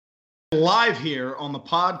Live here on the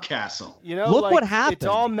Podcastle. You know, look what happened. It's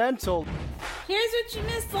all mental. Here's what you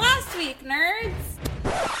missed last week, nerds.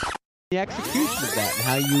 The execution of that and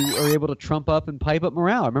how you are able to trump up and pipe up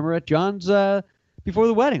morale. I remember at John's before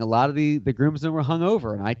the wedding, a lot of the groomsmen were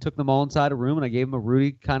hungover, and I took them all inside a room and I gave them a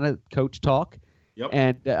Rudy kind of coach talk. Yep.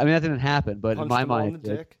 And I mean that didn't happen, but in my mind,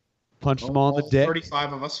 punched them all in the dick.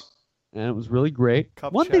 35 of us. And it was really great.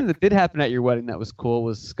 One thing that did happen at your wedding that was cool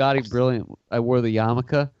was Scotty Brilliant. I wore the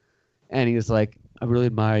yarmulke, and he was like, "I really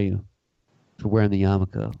admire you for wearing the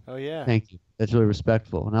yarmulke." Oh yeah. Thank you. That's really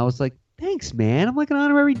respectful. And I was like, "Thanks, man. I'm like an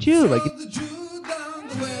honorary Jew." Like.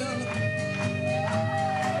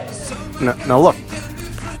 Now look.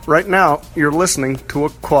 Right now, you're listening to a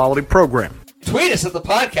quality program. Tweet us at the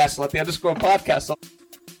Podcastle at the _Podcastle.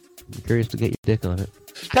 I'm curious to get your dick on it.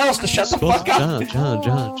 Tell us to shut the fuck up.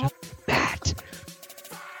 John. That.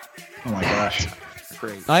 Oh my gosh.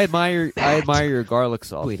 Great. I admire your garlic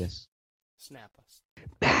sauce. Tweet us. Snap us.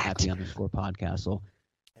 At the _Podcastle.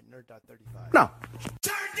 At NERD35. No.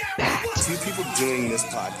 Two people doing this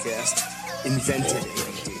podcast invented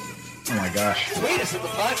it. Oh my gosh. Tweet us at the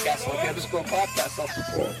Podcastle at the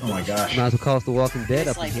 _Podcastle. Oh my gosh. Might as well call us The Walking Dead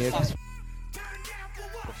up in here.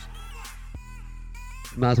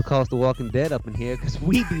 Might as well call us The Walking Dead up in here because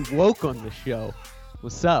we be woke on the show.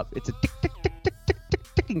 What's up? It's a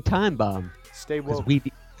ticking time bomb. Stay woke. We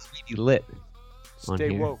be lit.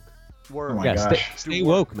 Stay woke. Word. Oh my gosh. Stay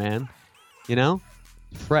woke, man. You know,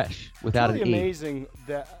 fresh without it's an really E. amazing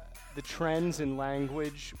that the trends in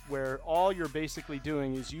language where all you're basically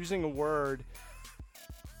doing is using a word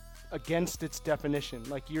against its definition.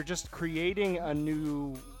 Like you're just creating a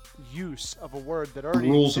new use of a word that already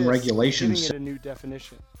Rules and exists, regulations. giving it a new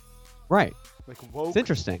definition. Right. Like woke. It's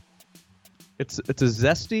interesting. It's a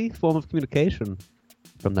zesty form of communication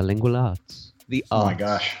from the lingual arts. The arts. Oh my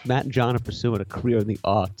gosh. Matt and John are pursuing a career in the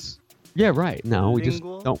arts. Yeah, right. No, we just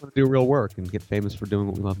Lingual? don't want to do real work and get famous for doing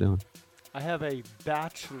what we love doing. I have a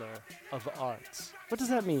Bachelor of Arts. What does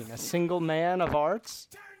that mean? A single man of arts?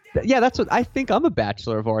 Yeah, that's what I think. I'm a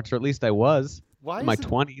Bachelor of Arts, or at least I was Why in my is it-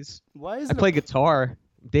 20s. Why is I play guitar,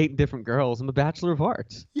 dating different girls. I'm a Bachelor of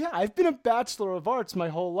Arts. Yeah, I've been a Bachelor of Arts my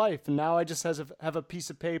whole life, and now I just have a piece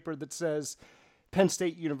of paper that says Penn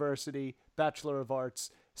State University, Bachelor of Arts,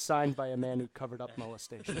 signed by a man who covered up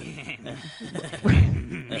molestation.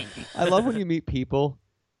 I love when you meet people,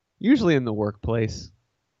 usually in the workplace.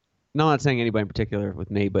 No, I'm not saying anybody in particular with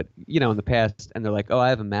me, but, you know, in the past, and they're like, "Oh, I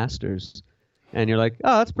have a master's." And you're like,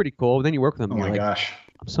 "Oh, that's pretty cool." And then you work with them, Oh and my you're like, gosh.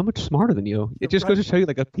 "I'm so much smarter than you." It just goes to show you,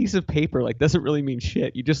 like, a piece of paper, like, doesn't really mean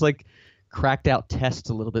shit. You just, like, cracked out tests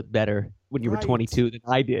a little bit better when you were Right. 22 than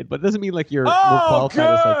I did. But it doesn't mean, like, you're more qualified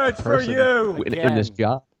as, like, a person in this Again.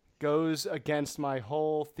 job. Goes against my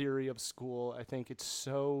whole theory of school. I think it's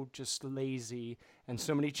so just lazy, and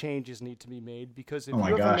so many changes need to be made, because if Oh my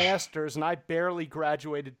you have gosh. a master's and I barely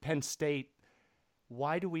graduated Penn State,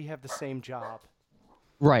 why do we have the same job?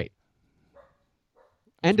 Right.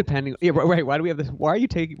 And depending, yeah, right. Why do we have this? Why are you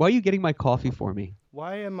getting my coffee for me?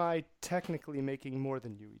 Why am I technically making more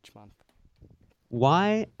than you each month?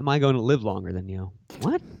 Why am I going to live longer than you?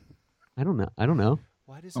 What? I don't know.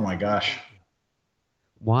 Why does Oh my everyone gosh. hate you?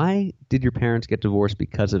 Why did your parents get divorced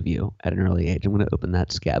because of you at an early age? I'm going to open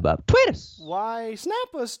that scab up. Tweet us. Why,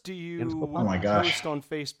 snap us, do you Oh my gosh. post on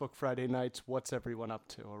Facebook Friday nights, what's everyone up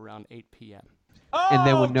to, around 8 p.m.? And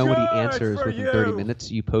then when nobody answers within 30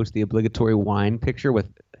 minutes, you post the obligatory wine picture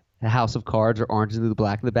with a house of cards or Orange is the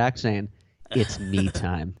Black in the back saying, "It's me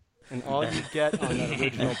time." And all you get on that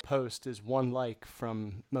original post is one like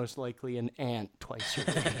from most likely an aunt twice your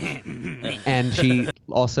age. And she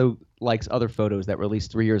also likes other photos that were at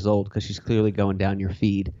least 3 years old because she's clearly going down your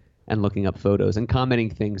feed and looking up photos and commenting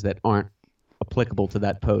things that aren't applicable to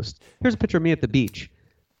that post. Here's a picture of me at the beach.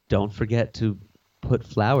 Don't forget to put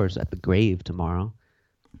flowers at the grave tomorrow.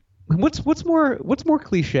 What's more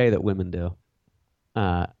cliche that women do?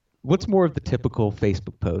 What's more of the typical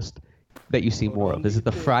Facebook post that you see more of? Is it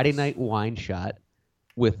the Friday night wine shot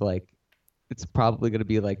with, like, it's probably going to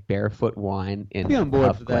be like barefoot wine in Be on board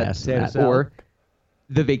puff for that, glass, potato and salad. or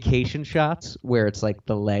the vacation shots where it's like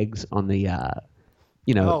the legs on the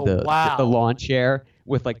Oh, wow. the lawn chair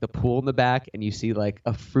with like the pool in the back, and you see like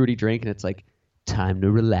a fruity drink, and it's like time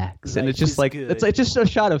to relax, and Life it's just is like good. it's just a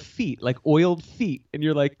shot of feet, like oiled feet, and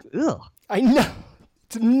you're like, ugh. I know.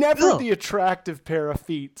 It's never Ugh. the attractive pair of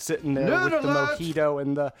feet sitting there with the mojito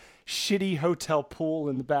and the shitty hotel pool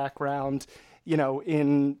in the background, you know,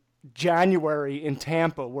 in January in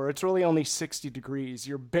Tampa where it's really only 60 degrees.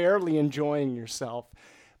 You're barely enjoying yourself.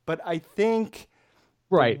 But I think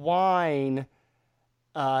Right. the wine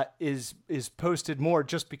is posted more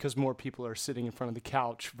just because more people are sitting in front of the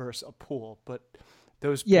couch versus a pool. But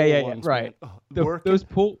those pool ones, right. Man, Those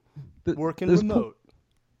pool, working those remote.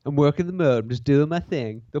 I'm working the mode. I'm just doing my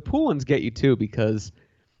thing. The pool ones get you too because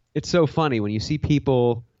it's so funny when you see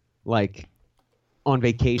people like on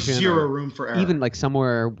vacation. Zero room for error. Even like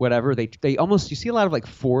somewhere, whatever. They almost, you see a lot of like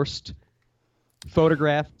forced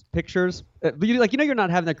photographed pictures. You're not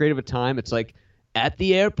having that great of a time. It's like at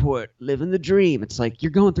the airport, living the dream. It's like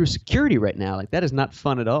you're going through security right now. Like that is not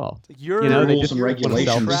fun at all. You're rules and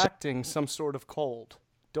regulations. contracting some sort of cold.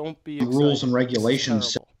 Don't be excited. Rules and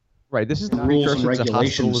regulations. Right. This is the Rules and precursor to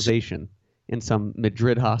regulations. hospitalization in some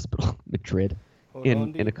Madrid hospital.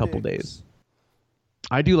 In a couple days.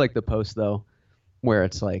 I do like the post though, where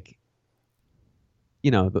it's like,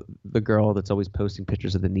 the girl that's always posting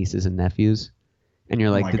pictures of the nieces and nephews, and you're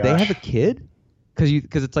like, did they have a kid?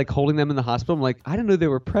 Because it's like holding them in the hospital. I'm like, I didn't know they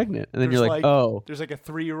were pregnant, and then you're like, oh, there's like a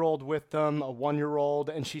 3-year-old with them, a 1-year-old,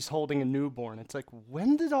 and she's holding a newborn. It's like,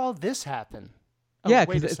 when did all this happen? Oh, yeah.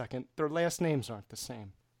 Wait a second, their last names aren't the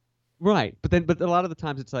same. Right, but a lot of the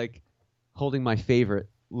times it's like holding my favorite,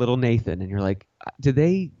 little Nathan, and you're like, did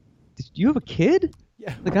you have a kid?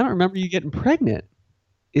 Yeah. Like I don't remember you getting pregnant.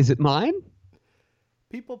 Is it mine?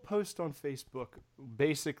 People post on Facebook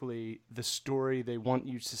basically the story they want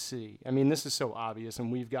you to see. I mean, this is so obvious,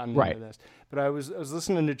 and we've gotten into this. But I was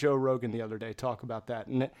listening to Joe Rogan the other day talk about that,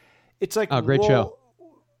 and it's like, oh, great show.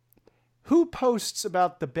 Who posts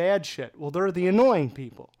about the bad shit? Well, they're the annoying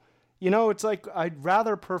people. It's like I'd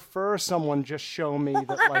rather prefer someone just show me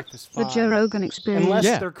that life is fine. The Joe Rogan experience.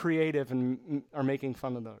 Unless they're creative and are making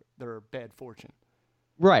fun of their bad fortune.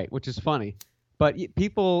 Right, which is funny. But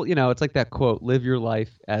people, it's like that quote, live your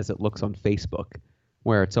life as it looks on Facebook,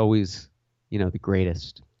 where it's always, the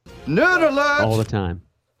greatest. Nerd alert! All the time.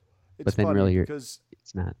 But then really it's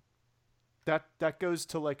not. That goes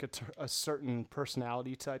to like a certain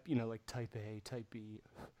personality type, like type A, type B.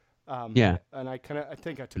 Yeah. And I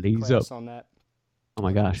think I took a class on that. Oh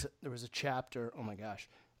my gosh. There was a chapter, on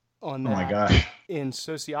that my gosh. in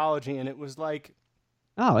sociology, and it was like,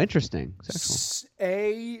 oh, interesting.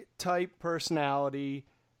 A-type personality,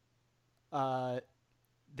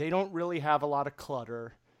 they don't really have a lot of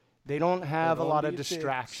clutter. They don't have a lot of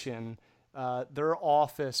distraction. Their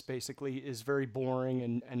office basically is very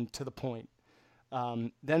boring and to the point.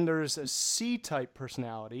 Then there's a C-type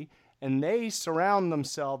personality, and they surround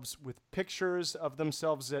themselves with pictures of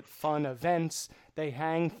themselves at fun events. They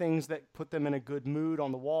hang things that put them in a good mood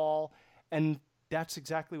on the wall, and that's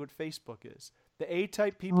exactly what Facebook is. The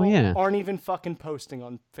A-type people aren't even fucking posting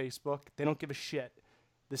on Facebook. They don't give a shit.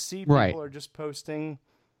 The C people are just posting,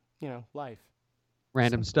 life.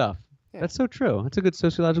 Random stuff. Yeah. That's so true. That's a good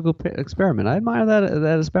sociological experiment. I admire that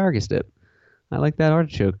asparagus dip. I like that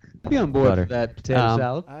artichoke. Be on board for that potato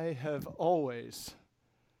salad. I have always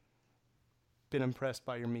been impressed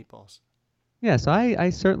by your meatballs. Yes, I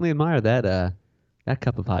certainly admire that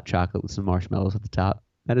cup of hot chocolate with some marshmallows at the top.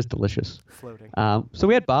 That is delicious. Floating. So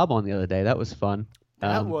we had Bob on the other day. That was fun.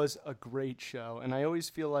 That was a great show, and I always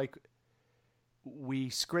feel like we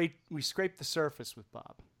scraped the surface with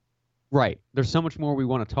Bob. Right. There's so much more we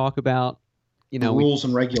want to talk about. Rules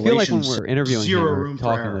and regulations. I feel like when we're interviewing him or room for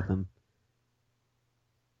talking error. with him,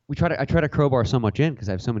 I try to crowbar so much in because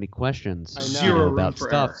I have so many questions about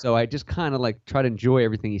stuff. Error. So I just kind of like try to enjoy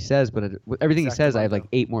everything he says, but with everything he says, I have like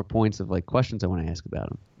 8 more points of like questions I want to ask about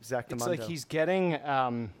him. It's like he's getting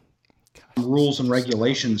rules and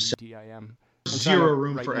regulations. DIM. Zero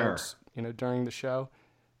room for error. During the show.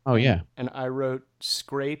 Oh yeah. And I wrote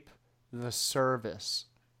scrape the service.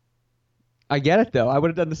 I get it though. I would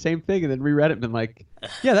have done the same thing and then reread it and been like,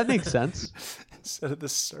 yeah, that makes sense. Instead of the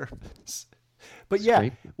service. But yeah,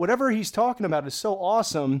 whatever he's talking about is so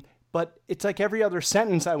awesome, but it's like every other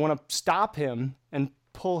sentence I want to stop him and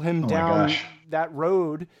pull him down that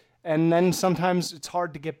road, and then sometimes it's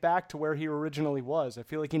hard to get back to where he originally was. I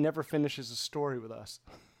feel like he never finishes a story with us.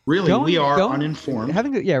 Really, we are uninformed.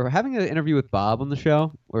 Having an interview with Bob on the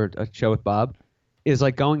show, or a show with Bob, is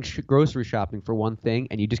like going grocery shopping for one thing,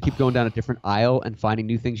 and you just keep going down a different aisle and finding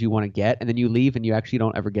new things you want to get, and then you leave and you actually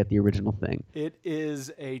don't ever get the original thing. It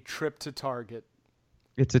is a trip to Target.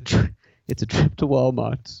 It's a trip to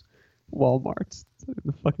Walmart's. Walmart's. That's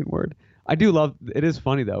the fucking word. I do love it. Is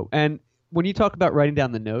funny though. And when you talk about writing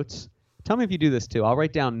down the notes, tell me if you do this too. I'll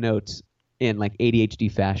write down notes in like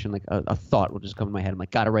ADHD fashion. Like a thought will just come in my head. I'm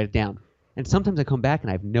like, gotta write it down. And sometimes I come back and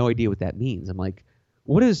I have no idea what that means. I'm like,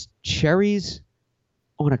 what does cherries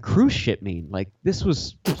on a cruise ship mean? Like, this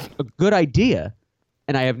was a good idea,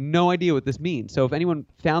 And I have no idea what this means. So if anyone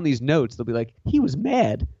found these notes, they'll be like, he was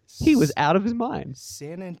mad. He was out of his mind.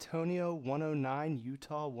 San Antonio 109,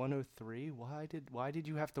 Utah 103. Why did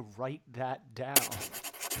you have to write that down?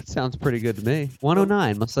 That sounds pretty good to me.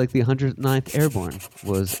 109, much like the 109th Airborne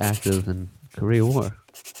was active in Korea War.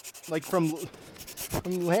 Like from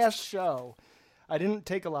last show, I didn't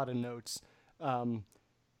take a lot of notes,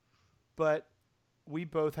 but we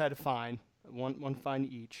both had a fine, one fine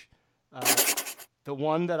each. The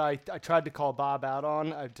one that I tried to call Bob out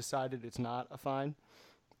on, I've decided it's not a fine.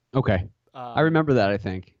 Okay. I remember that, I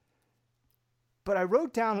think. But I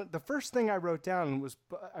wrote down, the first thing I wrote down was,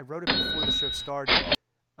 I wrote it before the show started,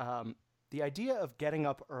 the idea of getting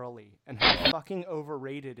up early and how fucking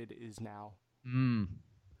overrated it is now. Mm.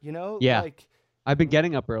 You know? Yeah. Like, I've been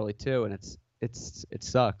getting up early, too, and it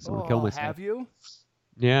sucks. I'm going to kill myself. Have you?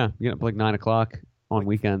 Yeah. You get up like 9 o'clock on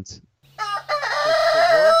weekends.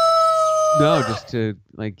 No, just to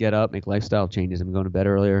like get up, make lifestyle changes. I'm going to bed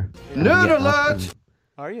earlier. Nerd alert!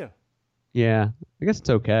 Are you? Yeah, I guess it's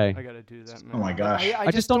okay. I gotta do that, man. Oh my gosh. I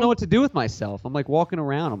just don't know what to do with myself. I'm like walking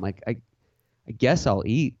around. I'm like, I guess I'll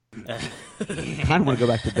eat. I kind of want to go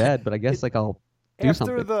back to bed, but I guess like I'll do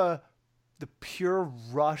something. After the pure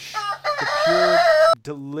rush, the pure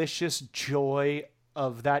delicious joy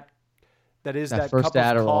of that first cup of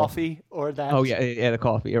Adderall. coffee or that. Oh yeah, the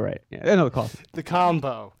coffee. You're right. Yeah, no, the coffee. The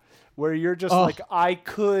combo. Where you're just like, I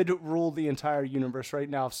could rule the entire universe right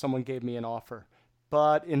now if someone gave me an offer.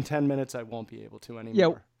 But in 10 minutes, I won't be able to anymore.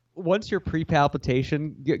 Yeah, once your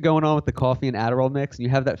pre-palpitation going on with the coffee and Adderall mix, and you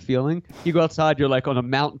have that feeling, you go outside, you're like on a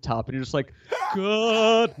mountaintop, and you're just like,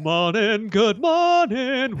 good morning,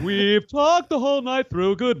 we've talked the whole night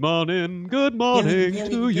through, good morning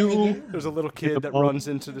to you. There's a little kid that runs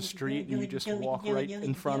into the street, and you just walk right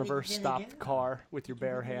in front of her, stop the car with your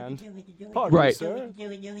bare hand. Pardon me, sir.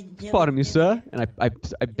 Pardon me, sir. And I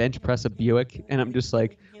bench press a Buick, and I'm just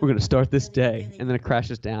like, we're going to start this day. And then it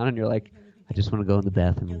crashes down, and you're like, I just want to go in the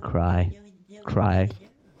bathroom and cry.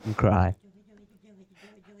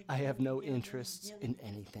 I have no interests in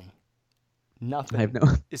anything. Nothing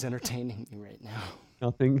is entertaining me right now.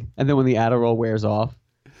 Nothing. And then when the Adderall wears off,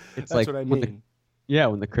 it's That's like what I mean.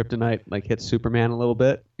 when the kryptonite like hits Superman a little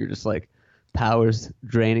bit, you're just like powers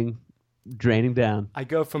draining down. I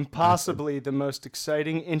go from possibly the most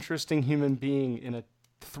exciting, interesting human being in a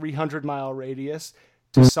 300-mile radius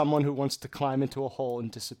to someone who wants to climb into a hole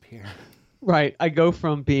and disappear. Right. I go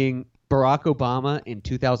from being Barack Obama in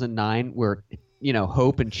 2009 where,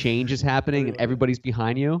 hope and change is happening and everybody's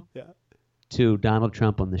behind you. Yeah. To Donald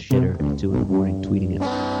Trump on the shitter at 2 a.m, tweeting at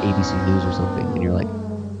ABC News or something, and you're like,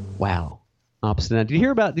 wow. Opposite end.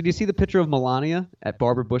 Did you see the picture of Melania at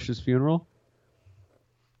Barbara Bush's funeral?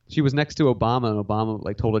 She was next to Obama, and Obama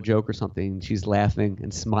like told a joke or something, and she's laughing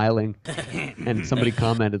and smiling, and somebody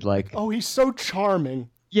commented like, oh, he's so charming.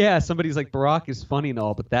 Yeah, somebody's like, Barack is funny and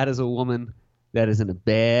all, but that is a woman that is in a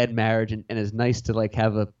bad marriage and is nice to like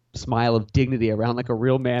have a smile of dignity around like a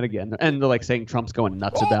real man again. And they're like saying Trump's going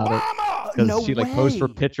nuts about it. Because she like posed for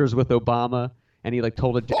pictures with Obama, and he like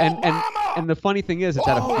told it. And the funny thing is, it's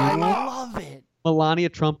at a funeral. I love it. Melania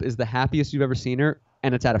Trump is the happiest you've ever seen her,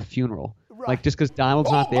 and it's at a funeral. Right. Like just because Donald's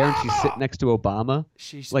not there and she's sitting next to Obama,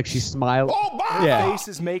 she's smiling. Her face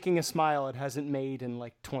is making a smile it hasn't made in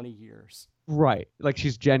like 20 years. Right, like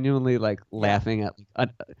she's genuinely like laughing at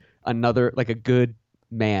another like a good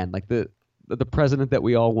man, like the president that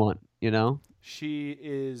we all want. She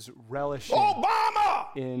is relishing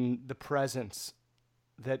in the presence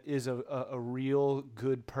that is a real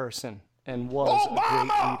good person and was a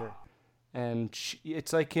great leader. And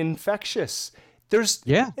it's like infectious.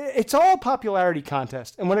 It's all a popularity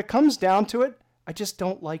contest. And when it comes down to it, I just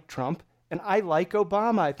don't like Trump. And I like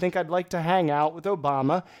Obama. I think I'd like to hang out with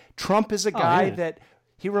Obama. Trump is a guy that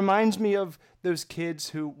he reminds me of those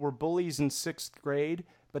kids who were bullies in 6th grade,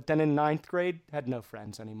 but then in 9th grade had no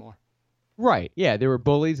friends anymore. Right. Yeah, they were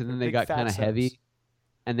bullies, and then they got kind of heavy,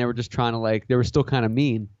 and they were just trying to they were still kind of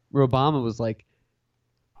mean. Where Obama was like,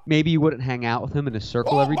 maybe you wouldn't hang out with him in a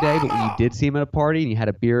circle every day, but when you did see him at a party and you had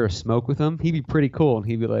a beer or smoke with him, he'd be pretty cool, and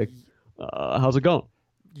he'd be like, how's it going?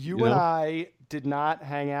 You and I did not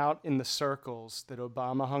hang out in the circles that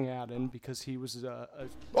Obama hung out in because he was an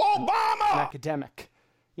academic.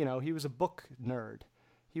 He was a book nerd.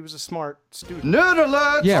 He was a smart student. Nerd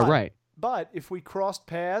alert! Yeah, right. But if we crossed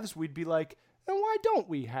paths, we'd be like, then why don't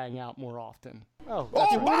we hang out more often? Oh,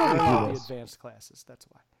 that's right. We're in the advanced classes. That's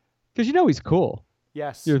why. Because he's cool.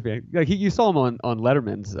 Yes. Like you saw him on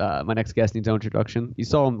Letterman's. My next guest needs no introduction. You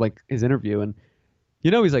saw him like his interview, and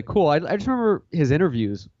he's like cool. I just remember his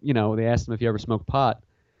interviews. They asked him if he ever smoked pot,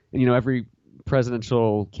 and every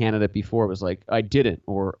presidential candidate before was like, I didn't,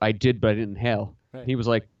 or I did but I didn't inhale. Right. He was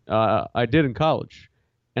like, I did in college,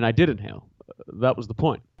 and I did inhale. That was the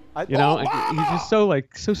point. And he's just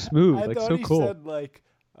so smooth, I thought so he cool. said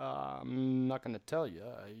I'm not going to tell you.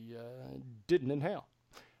 I didn't inhale.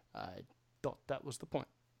 I thought that was the point.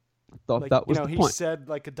 I thought that was the he point. said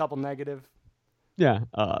like a double negative. Yeah,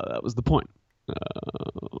 that was the point.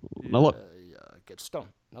 Now look. Get stoned.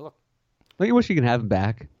 Now look. Don't you wish you could have him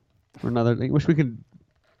back for another? You wish we could.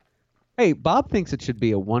 Hey, Bob thinks it should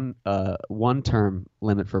be a one-term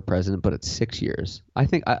limit for a president, but it's 6 years. I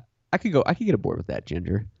think I could get aboard with that,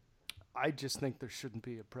 Ginger. I just think there shouldn't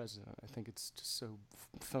be a president. I think it's just so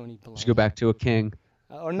phony. Should go back to a king.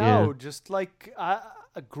 Or no, just like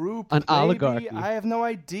a group, an maybe. Oligarchy. I have no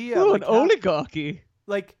idea. Ooh, an oligarchy.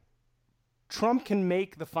 Like Trump can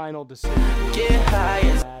make the final decision. Get high.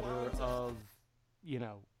 In a matter of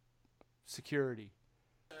security,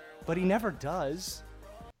 but he never does.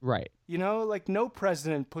 Right. Like no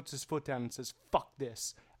president puts his foot down and says, "Fuck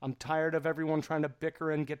this. I'm tired of everyone trying to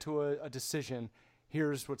bicker and get to a decision.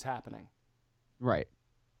 Here's what's happening." Right.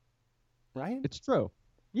 Right? It's true.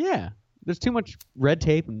 Yeah. There's too much red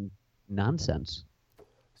tape and nonsense.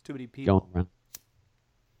 There's too many people going around.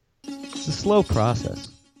 It's a slow process.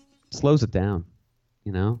 It slows it down.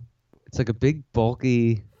 It's like a big,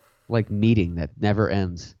 bulky, meeting that never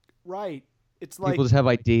ends. Right. It's like people just have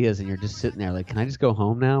ideas, and you're just sitting there like, can I just go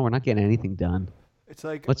home now? We're not getting anything done. It's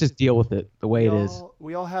like let's just deal with it the way it is.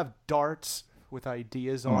 We all have darts with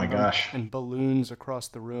ideas on my them gosh. and balloons across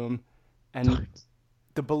the room, and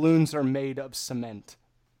the balloons are made of cement.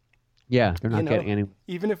 Yeah, they're not getting any.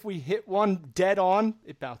 Even if we hit one dead on,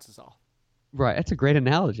 it bounces off. Right, that's a great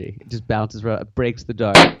analogy. It just bounces, it breaks the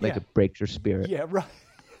dart like it breaks your spirit. Yeah, right.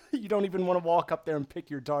 You don't even want to walk up there and pick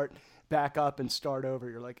your dart back up and start over.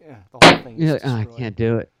 You're like, the whole thing is I can't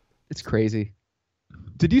do it. It's crazy.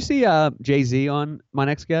 Did you see Jay-Z on My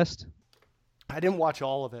Next Guest? I didn't watch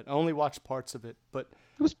all of it. I only watched parts of it, but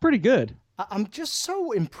it was pretty good. I'm just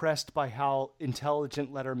so impressed by how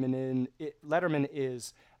intelligent Letterman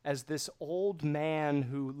is as this old man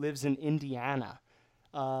who lives in Indiana.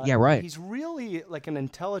 Yeah, right. He's really like an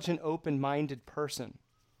intelligent, open-minded person.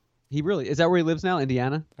 He really is. That where he lives now,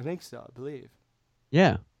 Indiana? I think so. I believe.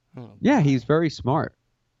 Yeah. Yeah, he's very smart.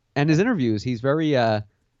 And his interviews, he's very, for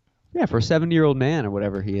a 70-year-old man or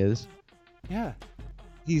whatever he is. Yeah.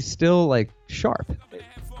 He's still, sharp.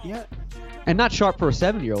 Yeah. And not sharp for a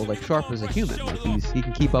 7-year-old, sharp as a human. He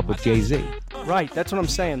can keep up with Jay-Z. Right, that's what I'm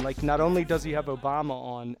saying. Not only does he have Obama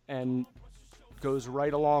on and goes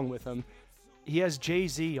right along with him, he has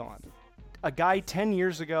Jay-Z on. A guy 10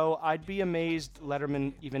 years ago, I'd be amazed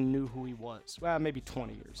Letterman even knew who he was. Well, maybe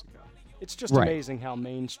 20 years ago. It's just amazing how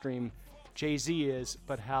mainstream Jay-Z is,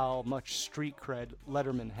 but how much street cred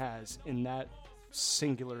Letterman has in that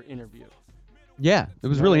singular interview. Yeah, it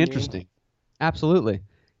was really interesting. Absolutely.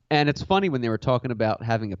 And it's funny when they were talking about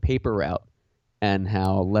having a paper route and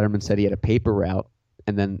how Letterman said he had a paper route,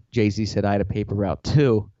 and then Jay-Z said I had a paper route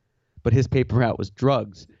too, but his paper route was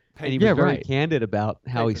drugs. And he was very candid about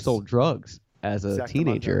how he sold drugs as a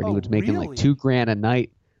teenager, and he was making $2,000 a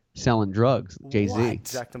night selling drugs, Jay-Z.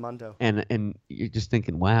 Exactamundo. And you're just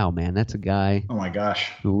thinking, wow, man, that's a guy. Oh my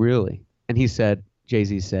gosh. Who really? And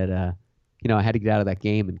Jay-Z said, I had to get out of that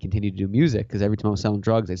game and continue to do music because every time I was selling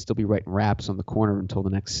drugs, I'd still be writing raps on the corner until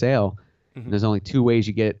the next sale. Mm-hmm. And there's only two ways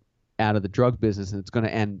you get out of the drug business, and it's going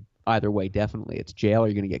to end either way, definitely. It's jail or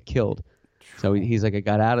you're going to get killed. So he's like, I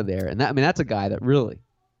got out of there. And that's a guy that really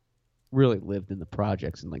lived in the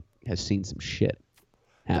projects and has seen some shit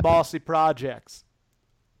happen. The bossy projects.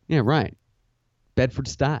 Yeah, right. Bedford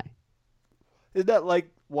Stuyvesant. Isn't that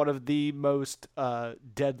one of the most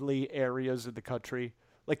deadly areas of the country?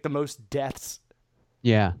 The most deaths.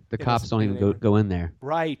 Yeah, the cops don't even go in there.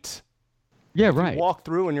 Right. Yeah, if right. You walk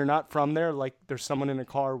through and you're not from there, there's someone in a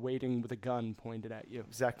car waiting with a gun pointed at you.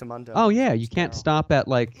 Exactamundo. Oh yeah, you can't stop at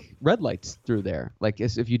red lights through there.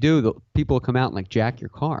 If you do, the people will come out and jack your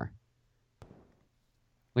car.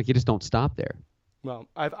 You just don't stop there. Well,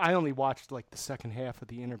 I only watched the second half of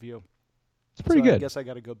the interview. It's pretty good. I guess I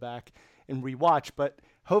got to go back and rewatch, but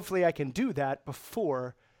hopefully I can do that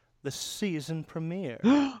before the season premiere.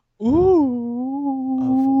 Ooh. Of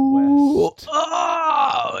West.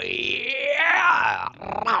 Oh yeah.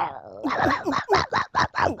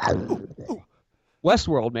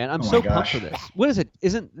 Westworld, man. I'm so pumped for this. What is it?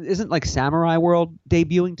 Isn't Samurai World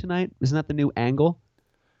debuting tonight? Isn't that the new angle?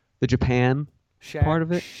 The Japan part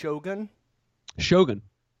of it? Shogun.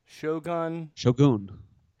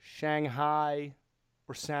 Shanghai,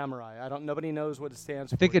 or Samurai. Nobody knows what it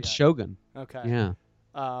stands for. I think it's yet. Shogun. Okay. Yeah.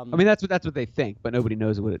 I mean, that's what they think, but nobody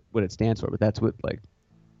knows what it stands for. But that's what like.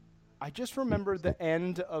 I just remember the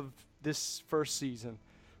end of this first season,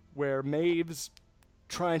 where Maeve's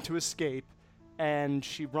trying to escape, and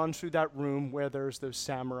she runs through that room where there's those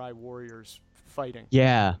samurai warriors fighting.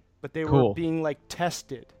 Yeah. But they cool. were being like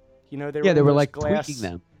tested. You know, they were like glass... tweaking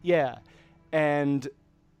them. Yeah, and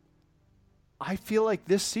I feel like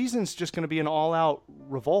this season's just going to be an all-out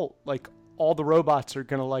revolt. Like all the robots are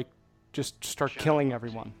going to like just start killing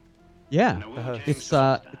everyone. Yeah,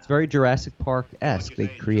 it's very Jurassic Park-esque. They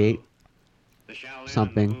create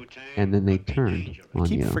something and then they turn on you. I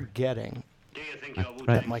keep forgetting right.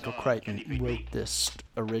 that Michael Crichton wrote this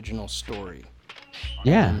original story.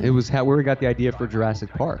 Yeah, it was where we got the idea for Jurassic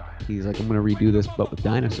Park. He's like, I'm going to redo this, but with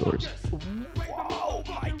dinosaurs. Whoa,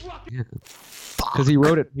 my yeah. Because he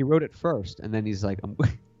wrote it first, and then he's like,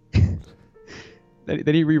 then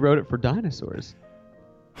he rewrote it for dinosaurs.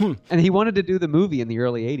 And he wanted to do the movie in the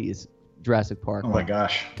early 80s, Jurassic Park. Oh my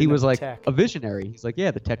gosh. He was like a visionary. He's like,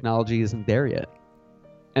 yeah, the technology isn't there yet.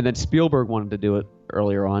 And then Spielberg wanted to do it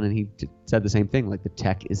earlier on, and he said the same thing, like the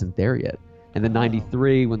tech isn't there yet. And then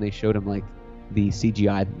 93, when they showed him like the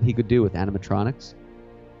CGI he could do with animatronics,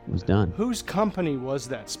 it was done. Whose company was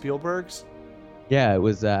that? Spielberg's? Yeah, it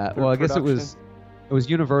was. Well, I guess it was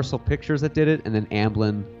Universal Pictures that did it, and then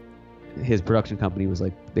Amblin, his production company, was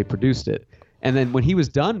like they produced it. And then when he was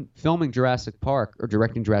done filming Jurassic Park or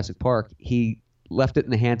directing Jurassic Park, he left it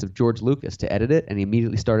in the hands of George Lucas to edit it, and he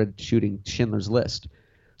immediately started shooting Schindler's List.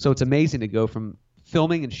 So it's amazing to go from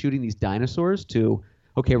filming and shooting these dinosaurs to,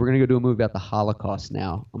 okay, we're going to go do a movie about the Holocaust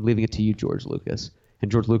now. I'm leaving it to you, George Lucas.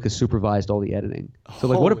 And George Lucas supervised all the editing. So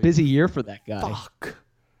like, what a busy year for that guy. Fuck.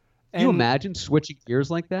 Can you imagine switching gears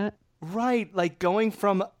like that? Right, like going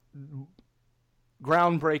from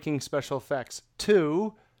groundbreaking special effects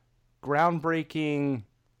to groundbreaking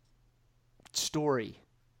story.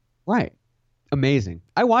 Right. Amazing.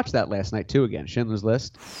 I watched that last night too again, Schindler's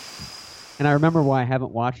List. And I remember why I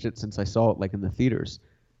haven't watched it since I saw it like in the theaters.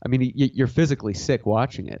 I mean, you're physically sick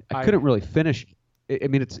watching it. I couldn't really finish it. I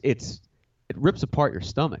mean, it rips apart your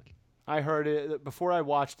stomach. I heard it before I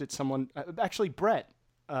watched it. Someone, actually Brett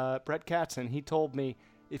Katzen, he told me,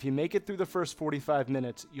 if you make it through the first 45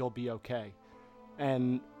 minutes, you'll be okay.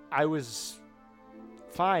 And I was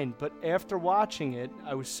fine, but after watching it,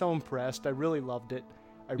 I was so impressed. I really loved it.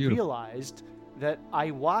 I realized that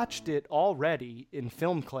I watched it already in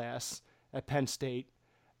film class at Penn State,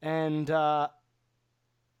 and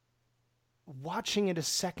watching it a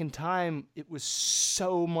second time, it was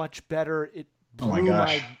so much better. It blew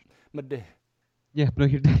my yeah, no,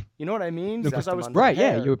 you know what I mean? Because I was right.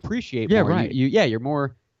 Yeah, you appreciate. Yeah, more. Right. You're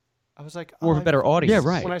more. I was like, more of a better audience. Yeah,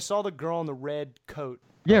 right. When I saw the girl in the red coat.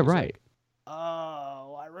 Yeah, right. Like,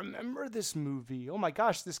 oh, I remember this movie. Oh my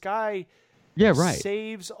gosh, this guy. Yeah, right.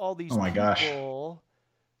 Saves all these people,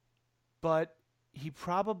 but he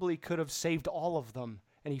probably could have saved all of them,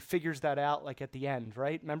 and he figures that out like at the end,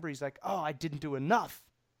 right? Remember, he's like, "Oh, I didn't do enough."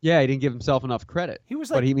 Yeah, he didn't give himself enough credit. He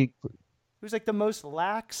was like, he was like the most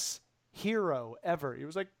lax hero ever. He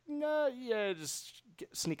was like, "No, yeah, just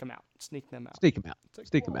sneak them out. Like, sneak them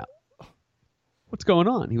out. What's going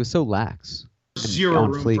on? He was so lax. Zero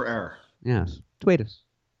room for error. Yes. Tweet us.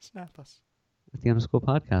 Snap us. At the _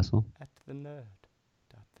 Podcastle. At the NERD35.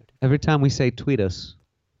 Every time we say tweet us,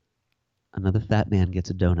 another fat man gets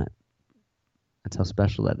a donut. That's how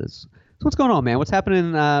special that is. So what's going on, man? What's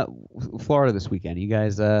happening in Florida this weekend? You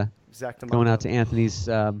guys going out to Anthony's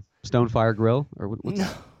Stonefire Grill? Or what's... No.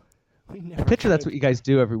 I picture that's what you guys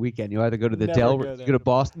do every weekend. You either go to the you go to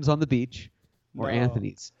Boston's on the beach, or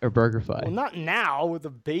Anthony's, or BurgerFi. Well, not now with a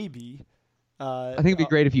baby. I think it'd be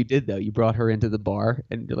great if you did, though. You brought her into the bar,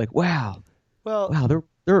 and you're like, wow. Well, wow,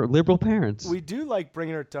 they're liberal parents. We do like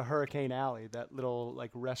bringing her to Hurricane Alley, that little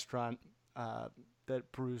like restaurant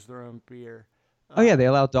that brews their own beer. Oh yeah, they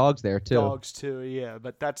allow dogs there too. Dogs too, yeah.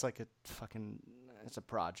 But that's like it's a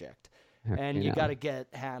project, and you got to get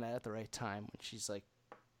Hannah at the right time when she's like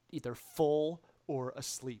either full or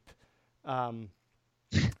asleep.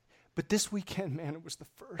 But this weekend, man, it was the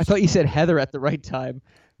first. I thought you said Heather at the right time.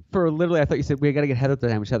 I thought you said we got to get Heather at the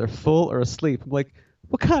time. She's either full or asleep. I'm like,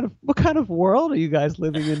 what kind of world are you guys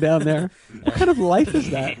living in down there? What kind of life is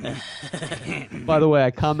that? By the way,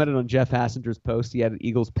 I commented on Jeff Hassinger's post. He had an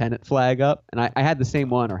Eagles pennant flag up, and I had the same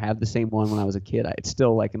one, or have the same one when I was a kid. It's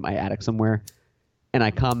still like in my attic somewhere. And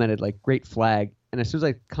I commented like, great flag. And as soon as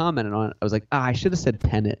I commented on it, I was like, I should have said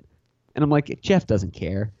pennant. And I'm like, Jeff doesn't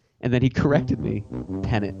care. And then he corrected me,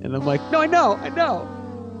 pennant. And I'm like, no, I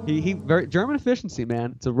know. He very German efficiency,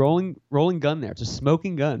 man. It's a rolling gun there. It's a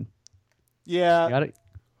smoking gun. Yeah. Got it.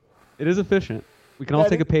 It is efficient. We can all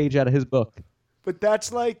take a page out of his book. But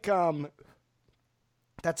that's like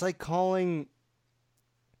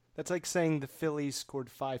saying the Phillies scored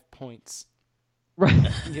 5 points.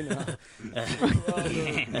 Right. You know,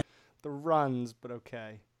 the runs, but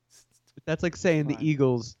okay. That's like saying the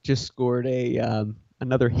Eagles just scored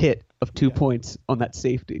another hit of 2 points on that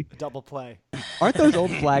safety. A double play. Aren't those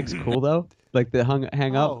old flags cool though? Like the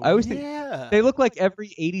hang up. I always think they look like every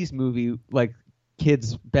 '80s movie, like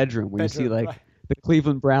kid's bedroom where you see like the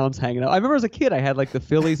Cleveland Browns hanging out. I remember as a kid, I had like the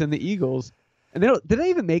Phillies and the Eagles, and did they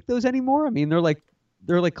even make those anymore? I mean, they're like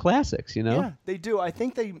classics, you know? Yeah, they do. I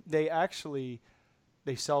think they actually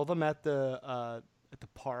sell them at the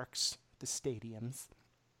parks, the stadiums,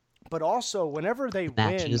 but also whenever they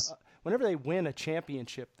win a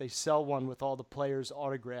championship, they sell one with all the players'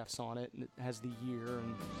 autographs on it, and it has the year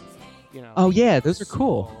and you know. Oh yeah, those are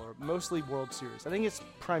cool. Mostly World Series. I think it's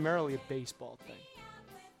primarily a baseball thing.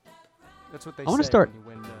 That's what they say. I want to start.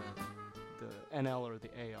 When you win the NL or the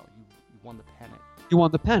AL, you won the pennant. You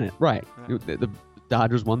won the pennant, right? The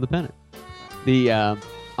Dodgers won the pennant. I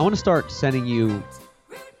want to start sending you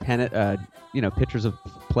pennant, pictures of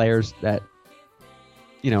players that,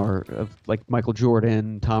 are of like Michael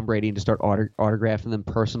Jordan, Tom Brady, and to start autographing them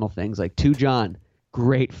personal things like to John,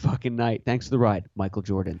 great fucking night, thanks for the ride, Michael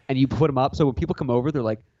Jordan, and you put them up so when people come over, they're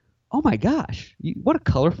like, oh my gosh, what a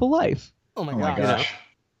colorful life. Oh my gosh. gosh.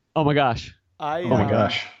 Oh my gosh. Oh my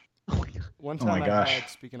gosh. One time I had,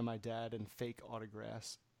 speaking of my dad and fake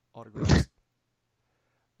autographs,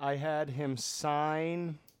 I had him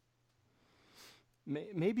sign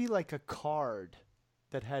maybe like a card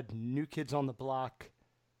that had New Kids on the Block.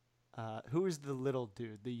 Who is the little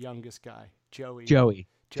dude, the youngest guy? Joey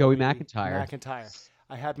McIntyre.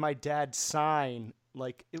 I had my dad sign,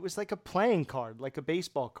 like, it was like a playing card, like a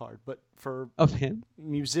baseball card, but for of him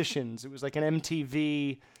musicians. It was like an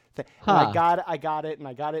MTV thing. Huh. And I got it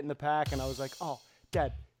in the pack, and I was like, oh,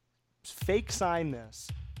 Dad, fake sign this,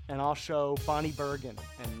 and I'll show Bonnie Bergen,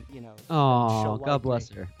 and Oh, God like bless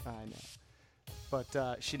her. I know,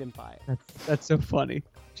 but she didn't buy it. That's so funny.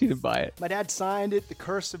 She didn't buy it. My dad signed it, the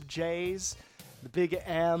Curse of J's, the big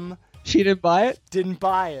M. She didn't buy it? Didn't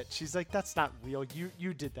buy it. She's like, that's not real.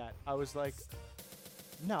 You did that. I was like,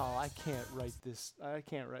 no, I can't write this. I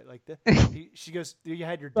can't write like this. She goes, you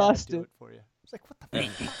had your dad do it for you. I was like, what the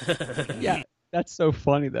fuck? Yeah, that's so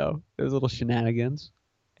funny, though. Those little shenanigans.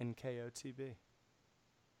 NKOTB.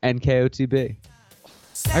 NKOTB.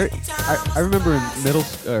 I remember in middle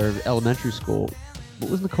or elementary school, what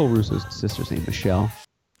was Nicole Russo's sister's name? Michelle?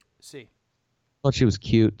 C. Thought she was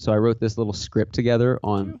cute, so I wrote this little script together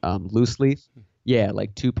on loose leaf. Yeah,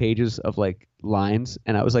 like 2 pages of like lines,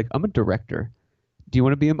 and I was like, I'm a director. Do you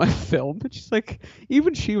want to be in my film? And she's like,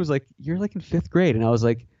 even she was like, you're like in 5th grade, and I was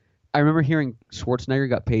like, I remember hearing Schwarzenegger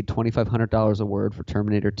got paid $2,500 a word for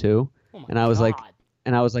Terminator 2, and I was like,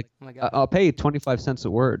 I'll pay you 25 cents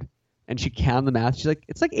a word, and she counted the math. She's like,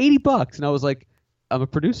 it's like $80, and I was like, I'm a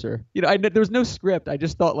producer. There was no script. I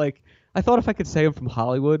just thought I thought if I could say I'm from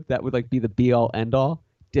Hollywood, that would like be the be all end all.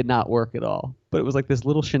 Did not work at all. But it was like this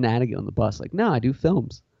little shenanigan on the bus. Like, no, I do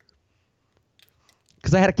films.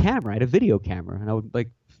 Because I had a camera. I had a video camera. And I would like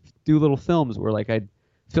do little films where like I'd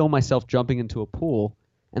film myself jumping into a pool.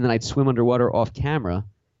 And then I'd swim underwater off camera.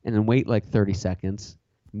 And then wait like 30 seconds.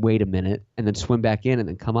 Wait a minute. And then swim back in and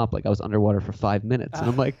then come up like I was underwater for 5 minutes. And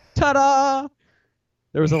I'm like, ta-da!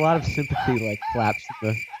 There was a lot of sympathy, like claps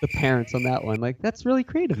to the parents on that one. Like, that's really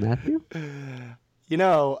creative, Matthew. I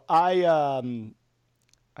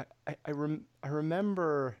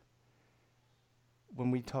remember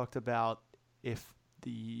when we talked about if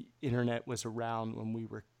the internet was around when we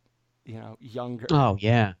were, younger. Oh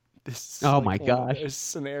yeah. This is my gosh. There's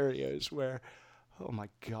scenarios where, oh my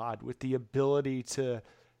God, with the ability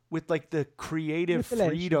with like the creative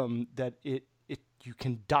freedom that you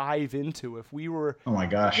can dive into. If we were, oh my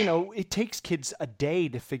gosh, it takes kids a day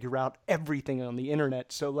to figure out everything on the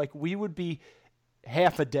internet. So like we would be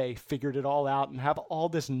half a day figured it all out and have all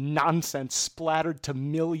this nonsense splattered to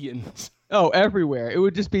millions. Oh, everywhere. It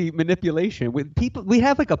would just be manipulation with people. We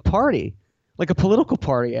have like a party, like a political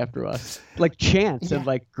party after us, like chants and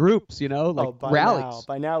like groups, rallies.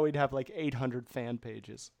 By now we'd have like 800 fan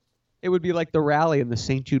pages. It would be like the rally in the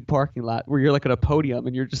St. Jude parking lot where you're like at a podium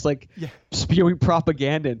and you're just like spewing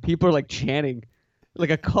propaganda and people are like chanting like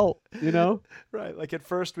a cult, Right. Like at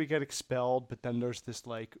first we get expelled, but then there's this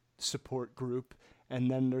like support group, and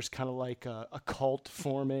then there's kind of like a cult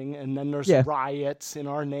forming, and then there's riots in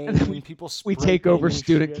our name. I mean, people we take over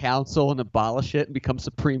student council and abolish it and become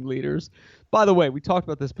supreme leaders. By the way, we talked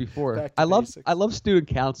about this before. I love student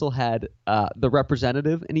council had the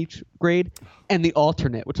representative in each grade and the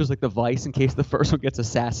alternate, which was like the vice in case the first one gets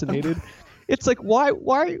assassinated. It's like, why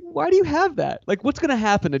do you have that? Like, what's going to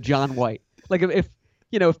happen to John White? Like, if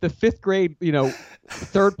the fifth grade,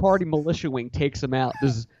 third party militia wing takes him out,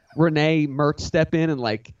 does Renee Mertz step in and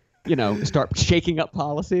start shaking up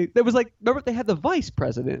policy? There was remember they had the vice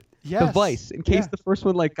president, the vice, in case the first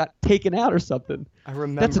one got taken out or something. I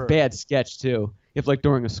remember. That's a bad sketch too. If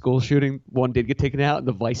during a school shooting, one did get taken out and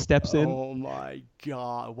the vice steps in. Oh my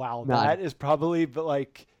God! Wow, that is probably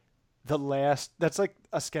the last. That's like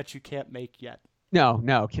a sketch you can't make yet.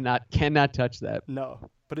 No, cannot touch that. No,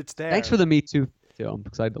 but it's there. Thanks for the Me Too. I'm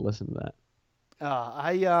excited to listen to that.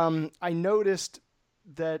 I noticed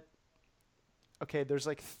that. Okay, there's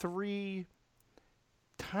 3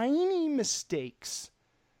 tiny mistakes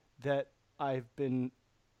that I've been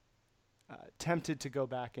tempted to go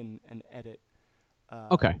back and edit.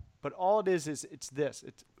 Okay. But all it is it's this.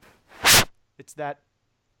 It's that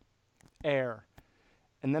air.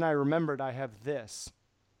 And then I remembered I have this.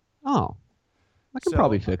 Oh. I can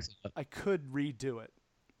probably fix it. I could redo it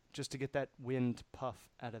just to get that wind puff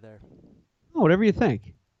out of there. Oh, whatever you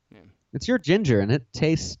think. Yeah. It's your ginger and it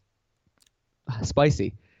tastes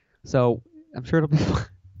spicy. So I'm sure it'll be fun.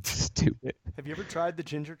 Stupid. Have you ever tried the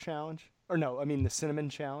ginger challenge? Or no, I mean the cinnamon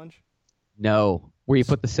challenge? No. Where you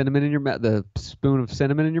put the cinnamon in your mouth, the spoon of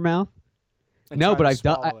cinnamon in your mouth? And no, but I've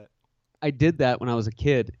done it. I did that when I was a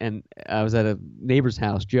kid, and I was at a neighbor's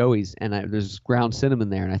house, Joey's, and there's ground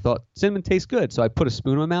cinnamon there, and I thought cinnamon tastes good, so I put a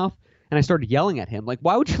spoon in my mouth, and I started yelling at him,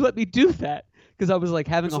 why would you let me do that? Because I was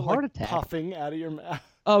having a heart attack. Puffing out of your mouth.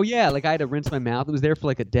 Oh yeah, I had to rinse my mouth. It was there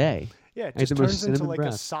for a day. Yeah, it just turns into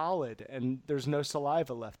a solid, and there's no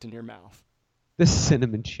saliva left in your mouth. The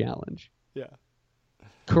cinnamon challenge. Yeah.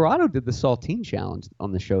 Corrado did the saltine challenge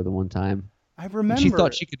on the show the one time. I remember. She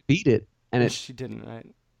thought she could beat it, and she didn't, right?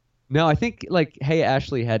 No, I think Hey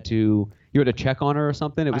Ashley you had to check on her or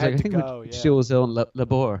something. It was I think she was ill in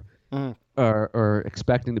labor, or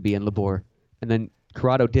expecting to be in labor, and then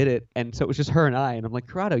Corrado did it, and so it was just her and I, and I'm like,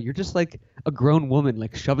 Corrado, you're just a grown woman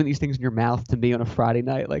shoving these things in your mouth to me on a Friday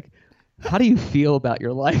night. How do you feel about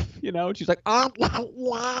your life? And she's like, it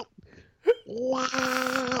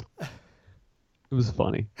was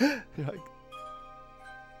funny.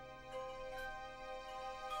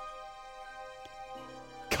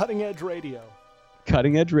 Cutting edge radio.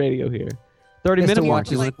 Cutting edge radio here. 30-minute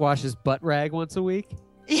watch wash his butt rag once a week.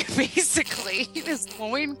 Yeah, basically, his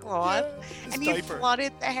loincloth, and he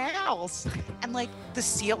flooded the house. And the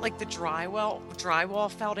seal, the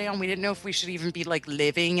drywall fell down. We didn't know if we should even be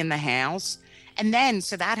living in the house. And then,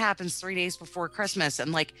 so that happens 3 days before Christmas.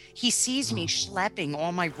 And he sees me schlepping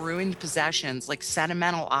all my ruined possessions,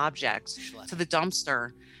 sentimental objects, to the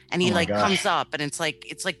dumpster. And he comes up, and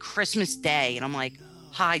it's Christmas Day. And I'm like,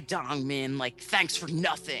 hi, Dongmin, thanks for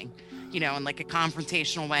nothing. In a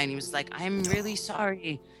confrontational way. And he was like, I'm really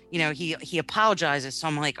sorry. He apologizes. So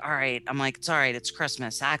I'm like, all right. It's all right. It's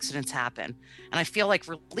Christmas. Accidents happen. And I feel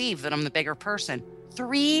relieved that I'm the bigger person.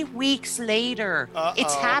 3 weeks later,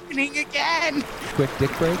 it's happening again. Quick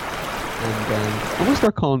dick break. And I'm going to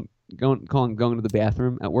start going to the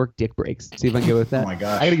bathroom at work dick breaks. See if I can go with that. Oh my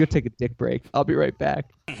gosh. I got to go take a dick break. I'll be right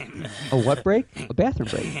back. A what break? A bathroom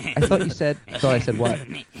break. I thought I said what?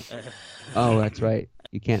 Oh, that's right.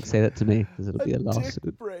 You can't say that to me because it'll be a lawsuit.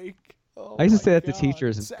 Dick break. Oh I used to say that to God.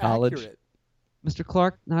 teachers in college. Accurate. Mr.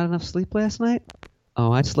 Clark, not enough sleep last night?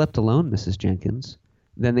 Oh, I slept alone, Mrs. Jenkins.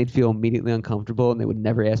 Then they'd feel immediately uncomfortable and they would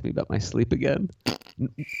never ask me about my sleep again.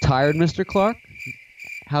 Tired, Mr. Clark?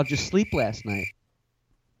 How'd you sleep last night?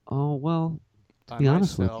 Oh, well, to be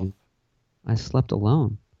honest with you, I slept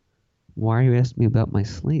alone. Why are you asking me about my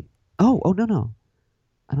sleep? Oh, no.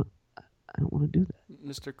 I don't want to do that.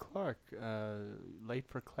 Mr. Clark, late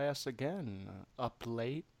for class again. Up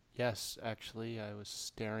late? Yes, actually, I was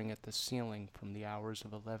staring at the ceiling from the hours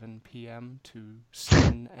of 11 p.m. to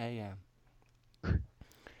 7 a.m. I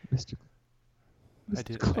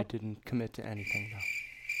didn't commit to anything,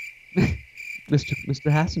 though. Mr.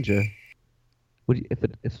 Hassinger, would you,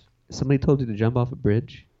 if somebody told you to jump off a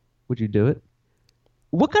bridge, would you do it?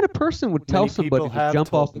 What kind of person would tell somebody to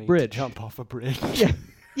jump off a bridge? Jump off a bridge.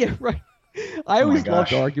 Yeah, right. I always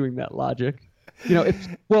loved arguing that logic.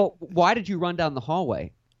 Why did you run down the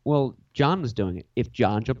hallway? Well, John was doing it. If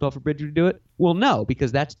John jumped off a bridge, would you do it? Well, no,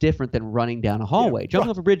 because that's different than running down a hallway. Jumping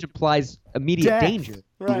off a bridge implies immediate danger.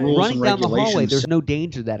 Right. Running down the hallway, there's no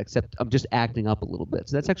danger to that except I'm just acting up a little bit.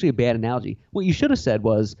 So that's actually a bad analogy. What you should have said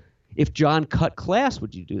was, if John cut class,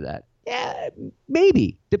 would you do that? Yeah,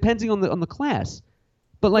 maybe, depending on the class.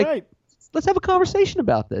 But let's have a conversation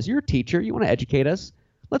about this. You're a teacher. You want to educate us.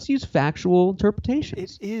 Let's use factual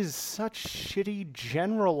interpretations. It is such shitty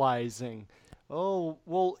generalizing. oh,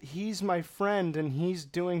 well, he's my friend and he's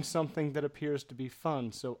doing something that appears to be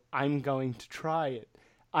fun, so I'm going to try it.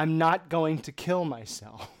 I'm not going to kill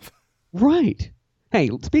myself. Right. Hey,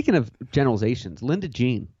 speaking of generalizations, Linda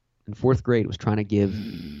Jean in 4th grade was trying to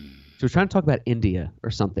she was trying to talk about India or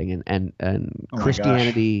something and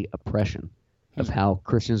Christianity oppression of how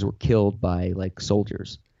Christians were killed by like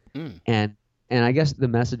soldiers. And I guess the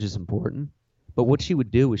message is important, but what she would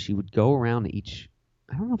do is she would go around to each,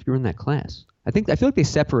 I don't know if you were in that class. I feel like they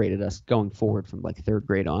separated us going forward from like 3rd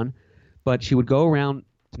grade on, but she would go around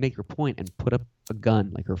to make her point and put up a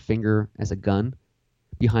gun, like her finger as a gun,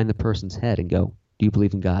 behind the person's head and go, do you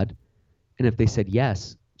believe in God? And if they said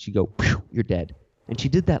yes, she'd go, you're dead. And she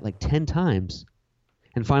did that like 10 times.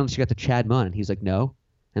 And finally she got to Chad Munn and he's like, no.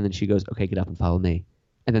 And then she goes, okay, get up and follow me.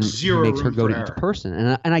 And then he makes her go to each person.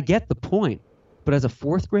 And I get the point. But as a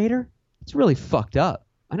 4th grader, it's really fucked up.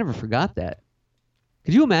 I never forgot that.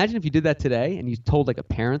 Could you imagine if you did that today and you told like a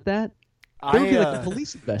parent that? It would be like a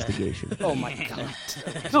police investigation. Oh my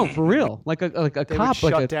God. No, for real. Like a they cop.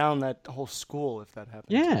 Would shut down that whole school if that happened.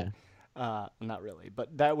 Yeah. Not really,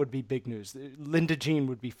 but that would be big news. Linda Jean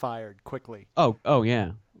would be fired quickly. Oh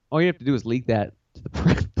yeah. All you have to do is leak that to the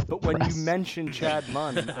press. But when you mentioned Chad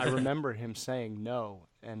Munn, I remember him saying no,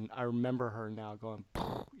 and I remember her now going,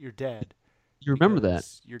 "You're dead." You remember that?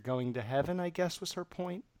 You're going to heaven, I guess, was her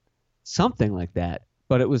point. Something like that.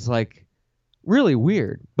 But it was like really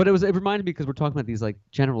weird. But it reminded me because we're talking about these like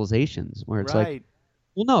generalizations where it's like,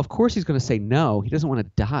 well, no, of course he's going to say no. He doesn't want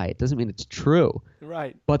to die. It doesn't mean it's true.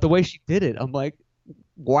 Right. But the way she did it, I'm like,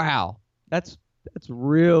 wow, that's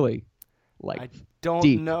really like I don't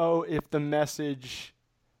deep. know if the message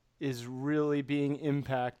is really being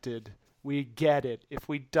impacted. We get it. If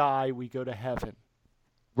we die, we go to heaven.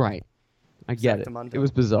 Right. I get it. It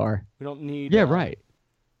was bizarre. We don't need right.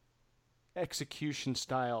 execution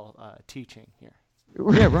style teaching here.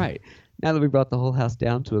 Yeah, right. Now that we brought the whole house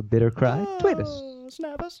down to a bitter cry, tweet us.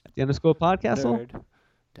 Snap us. At the _ Podcastle.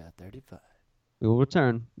 NERD35. We will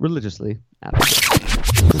return religiously after.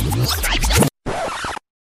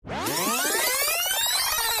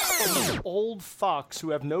 Old fucks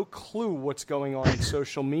who have no clue what's going on in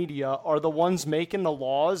social media are the ones making the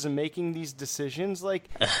laws and making these decisions. Like,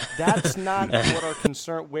 that's not what our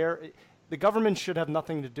concern. Where the government should have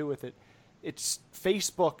nothing to do with it. It's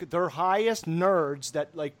Facebook. Their highest nerds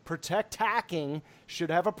that like protect hacking should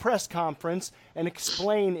have a press conference and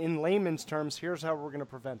explain in layman's terms, here's how we're going to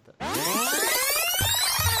prevent this.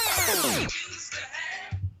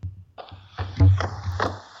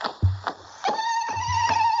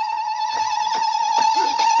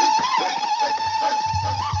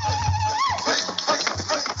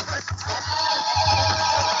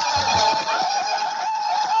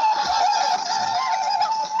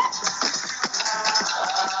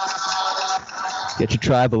 Get your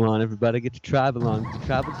tribal on, everybody. Get your tribal on. Get your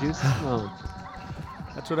tribal juices on.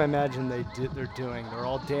 That's what I imagine they're doing. They're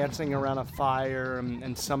all dancing around a fire,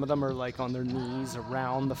 and some of them are like on their knees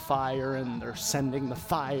around the fire, and they're sending the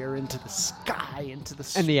fire into the sky, into the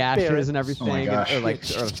and the ashes and everything are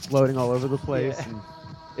floating all over the place. Yeah. And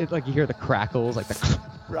it like you hear the crackles, like the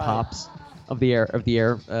pops of the air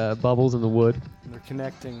bubbles in the wood. And they're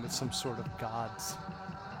connecting with some sort of gods.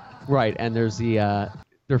 Right, and there's the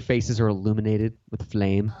their faces are illuminated with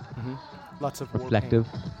flame. Mm-hmm. Lots of reflective.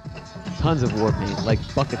 Tons of war paint, like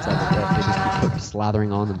buckets of it that they just keep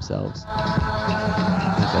slathering on themselves.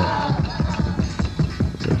 Like a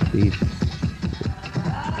roast beef,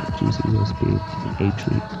 juicy roast beef, an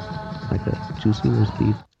A-treat, like a juicy roast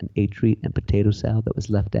beef, an A-treat, and potato salad that was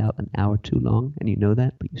left out an hour too long, and you know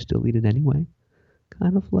that, but you still eat it anyway.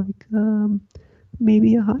 Kind of like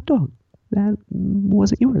maybe a hot dog that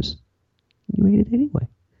wasn't yours. You ate it anyway.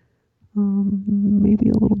 Maybe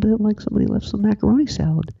a little bit like somebody left some macaroni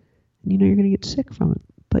salad, and you know you're going to get sick from it,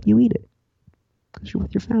 but you eat it because you're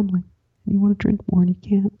with your family, and you want to drink more and you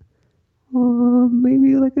can't.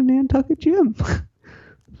 Maybe like a Nantucket Gym. Fuck.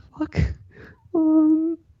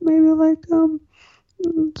 Maybe like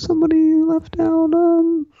somebody left out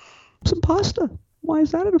some pasta. Why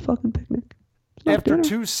is that at a fucking picnic? After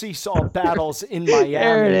two seesaw battles in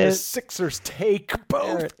Miami, the Sixers take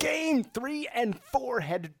both game 3 and 4,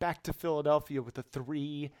 headed back to Philadelphia with a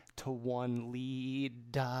 3-1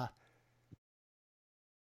 lead.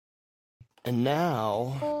 And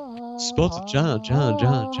now, Sports of John,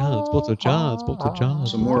 Sports of John.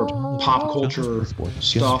 Some more pop culture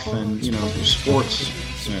stuff and, sports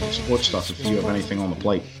stuff if you have anything on the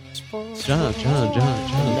plate. John,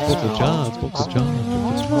 Sports of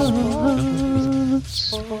John.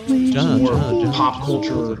 Some more pop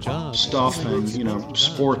culture stuff and,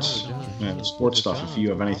 sports stuff if you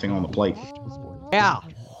have anything on the plate. Yeah.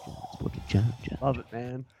 Love it,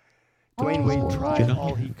 man. Dwayne Wade tried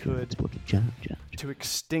all he could to to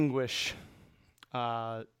extinguish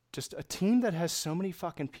just a team that has so many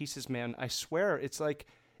fucking pieces, man. I swear, it's like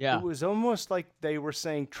it was almost like they were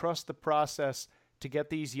saying, trust the process to get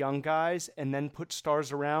these young guys and then put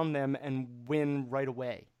stars around them and win right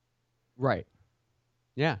away. Right.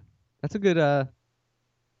 Yeah. That's a good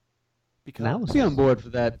because I'll be on board for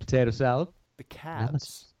that potato salad. The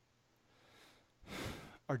Cavs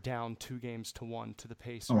are down 2-1 to the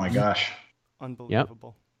Pacers. Oh my gosh.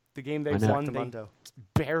 Unbelievable. Yep. The game they won, they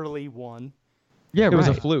barely won. Yeah, it was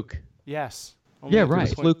a fluke. Yes. Yeah, right.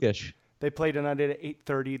 Flukish. They played tonight at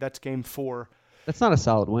 8:30. That's game 4. That's not a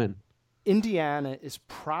solid win. Indiana is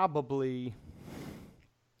probably,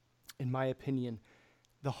 in my opinion,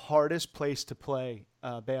 the hardest place to play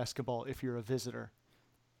basketball if you're a visitor.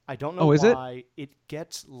 I don't know why. It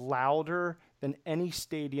gets louder than any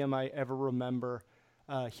stadium I ever remember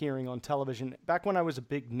hearing on television. Back when I was a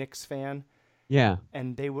big Knicks fan, yeah,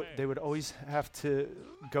 and they would always have to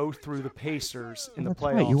go through the Pacers in the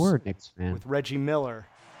playoffs. Right, you were a Knicks fan with Reggie Miller,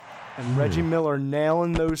 and Reggie Miller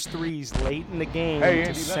nailing those threes late in the game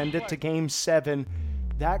to send it to Game 7.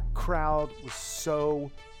 That crowd was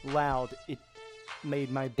so loud it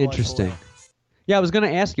made my blood boil. Yeah, I was going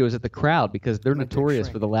to ask you, is it the crowd? Because they're notorious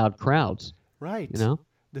for the loud crowds. Right. You know?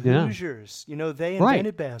 The Hoosiers. You know, they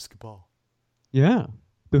invented basketball. Yeah.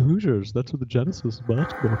 The Hoosiers. That's what the genesis of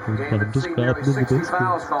basketball came from. Just nearly 60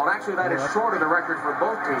 fouls called. Actually, that is short of the record for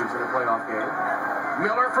both teams in a playoff game.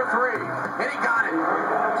 Miller for 3. And he got it.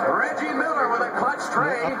 Reggie Miller with a clutch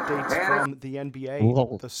trade. Updates from the NBA.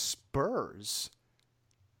 Whoa. The Spurs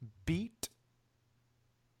beat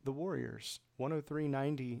the Warriors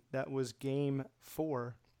 103-90. That was game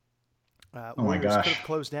 4. Oh Warriors my gosh. could have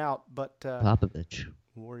closed out, but Popovich.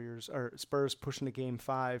 Spurs pushing to game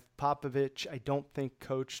 5. Popovich, I don't think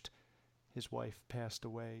coached. His wife passed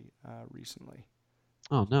away recently.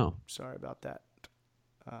 Oh no. Sorry about that.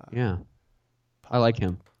 Yeah. I like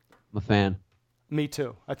him. I'm a fan. Me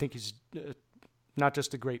too. I think he's not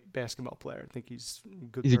just a great basketball player. I think he's a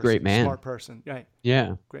good He's a great man. Smart person. Right.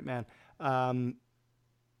 Yeah. Great man. The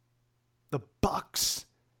Bucks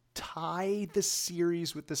tied the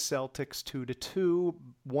series with the Celtics 2-2,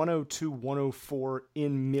 102-104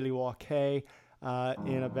 in Milwaukee.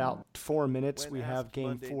 In about 4 minutes, we have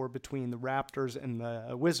Game 4 between the Raptors and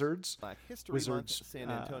the Wizards. Wizards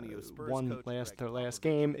won their last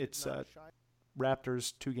game. It's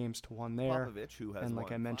Raptors 2-1 there. And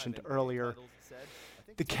like I mentioned earlier,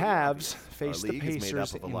 the Cavs face the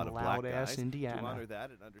Pacers in loud-ass Indiana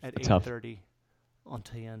at 8:30 on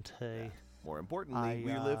TNT. More importantly,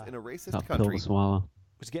 we live in a racist Tough country. pill to swallow.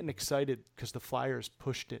 Was getting excited because the Flyers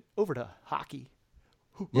pushed it over to hockey.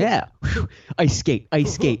 Yeah. Ice skate,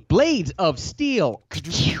 blades of steel.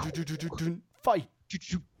 Fight.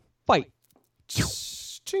 Fight.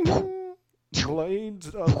 Blades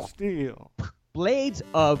of steel. Blades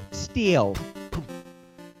of steel.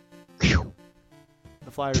 The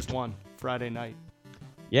Flyers won Friday night,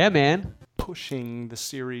 Yeah, man. pushing the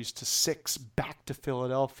series to 6 back to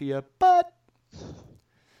Philadelphia, but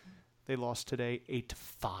they lost today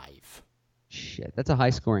 8-5. Shit, that's a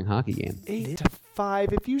high-scoring hockey game.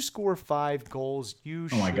 8-5. If you score 5 goals, you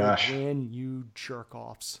Oh my should gosh. win, you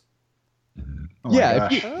jerk-offs. Oh my Yeah,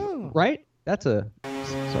 gosh. if you, right? That's a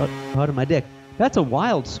out of my dick. That's a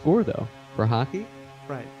wild score though for hockey.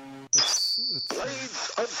 Right. It's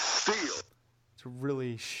a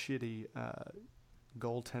really shitty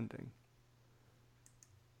goaltending,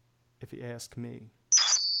 if you ask me.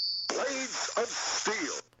 Blades of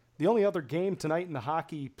steel. The only other game tonight in the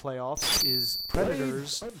hockey playoffs is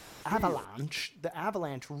Predators Avalanche. The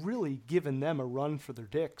Avalanche really giving them a run for their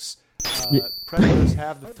dicks. Predators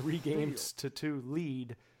have the 3-2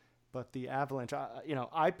 lead, but the Avalanche,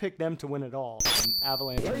 I picked them to win it all, and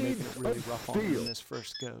Avalanche are making it really rough on them in this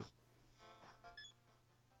first go.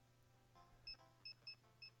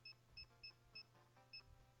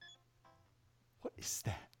 What is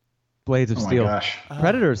that? Blades of Oh my steel. gosh.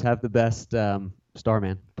 Predators have the best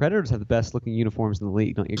Starman. Predators have the best looking uniforms in the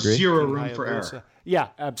league. Don't you agree? Zero room for error. Yeah,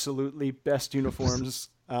 absolutely. Best uniforms.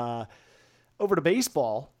 Over to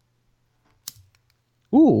baseball.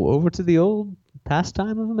 Ooh, over to the old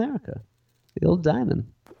pastime of America, the old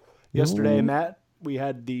diamond. Yesterday, Matt, we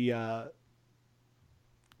had the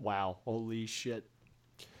wow, holy shit.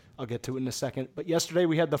 I'll get to it in a second. But yesterday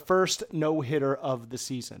we had the first no-hitter of the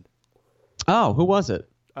season. Oh, who was it?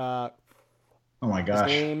 Oh my gosh.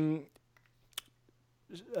 His name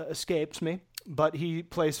escapes me, but he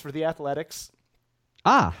plays for the Athletics.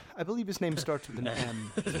 Ah, I believe his name starts with an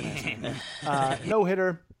M.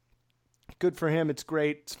 No-hitter. good for him. It's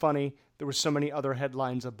great. It's funny. There were so many other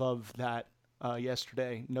headlines above that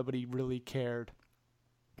yesterday. Nobody really cared.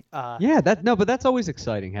 But that's always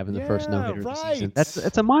exciting, having the first no-hitter of the season.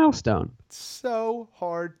 It's a milestone. It's so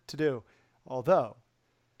hard to do. Although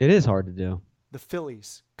it is hard to do. The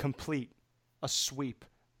Phillies complete a sweep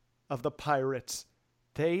of the Pirates.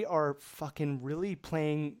 They are fucking really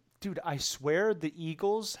playing. Dude, I swear the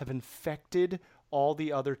Eagles have infected all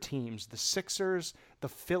the other teams. The Sixers, the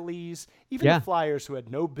Phillies, even the Flyers, who had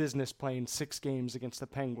no business playing 6 games against the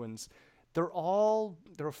Penguins. They're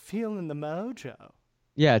feeling the mojo.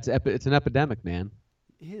 Yeah, it's an epidemic, man.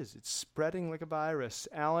 It is. It's spreading like a virus.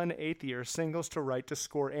 Allen, 8th year, singles to right to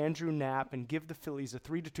score Andrew Knapp and give the Phillies a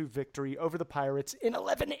 3-2 victory over the Pirates in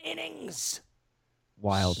 11 innings.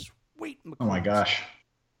 Wild. Sweet McCoy. Oh my gosh.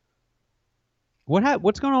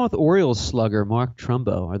 What's going on with Orioles slugger Mark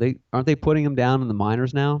Trumbo? Aren't they putting him down in the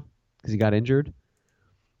minors now because he got injured?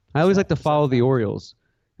 I always like to follow the Orioles.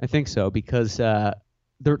 I think so because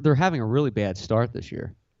they're having a really bad start this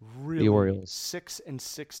year. Really? The Orioles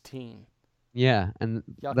 6-16. Yeah, and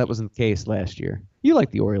Yucky. that wasn't the case last year. You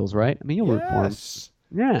like the Orioles, right? I mean, you'll root for them.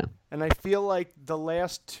 Yeah. And I feel like the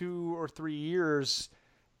last 2 or 3 years,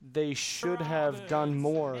 they should have done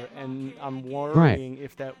more, and I'm worrying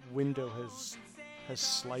if that window has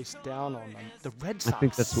sliced down on them. The Red Sox, I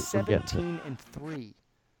think that's what we're getting 17-3.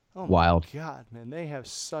 Oh Wild. My God, man, they have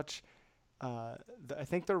such. I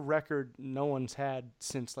think their record no one's had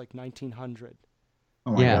since like 1900.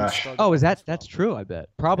 Oh my gosh. Oh, that's true? I bet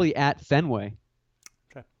probably at Fenway.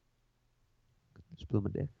 Okay. Just blew my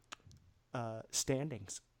dick.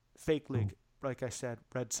 Standings, fake league. Like I said,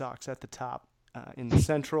 Red Sox at the top. In the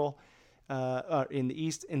Central, in the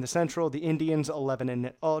East, in the Central, the Indians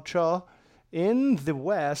 11-8. In the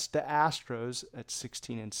West, the Astros at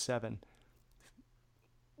 16-7.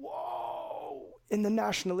 Whoa! In the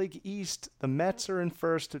National League East, the Mets are in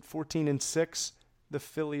first at 14-6. The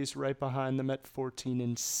Phillies right behind them at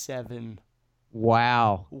 14-7.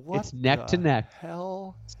 Wow! It's neck to neck.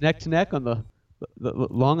 Hell, it's neck to neck on the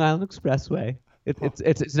Long Island Expressway.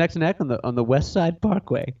 It's neck to neck on the West Side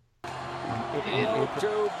Parkway.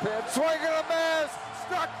 Into pitch, swing and a miss,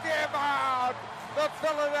 struck him out. The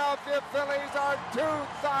Philadelphia Phillies are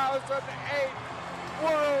 2008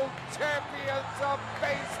 World Champions of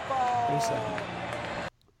Baseball.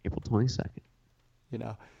 April 22nd. You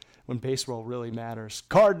know, when baseball really matters.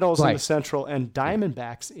 Cardinals in the Central and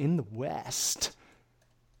Diamondbacks in the West.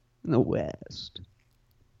 In the West.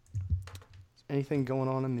 Anything going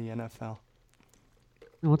on in the NFL?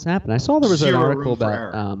 What's happened? I saw there was an article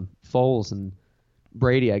about Foles and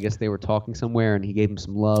Brady. I guess they were talking somewhere, and he gave him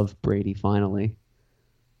some love, Brady, finally.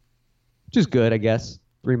 Which is good, I guess.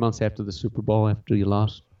 3 months after the Super Bowl, after you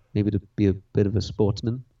lost. Maybe to be a bit of a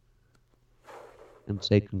sportsman and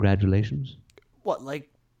say congratulations. What, like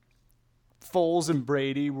Foles and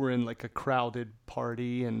Brady were in like a crowded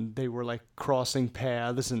party, and they were like crossing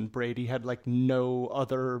paths, and Brady had like no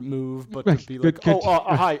other move but to be like,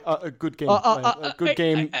 hi, a good game. A good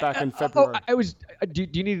game back in February. Do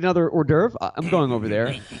you need another hors d'oeuvre? I'm going over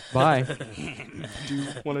there. Bye. Do you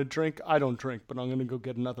want a drink? I don't drink, but I'm going to go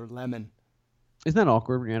get another lemon. Isn't that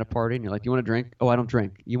awkward when you're at a party and you're like, do you want a drink? Oh, I don't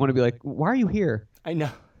drink. You want to be like, why are you here? I know.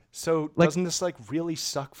 So doesn't this like really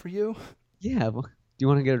suck for you? Yeah. Well, do you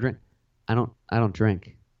want to get a drink? I don't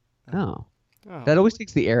drink. Oh. That always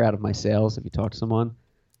takes the air out of my sails if you talk to someone.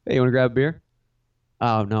 Hey, you want to grab a beer?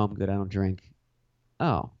 Oh, no, I'm good. I don't drink.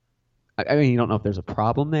 Oh. I mean, you don't know if there's a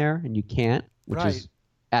problem there and you can't, which is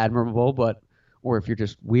admirable, or if you're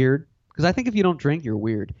just weird. Because I think if you don't drink, you're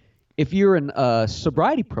weird. If you're in a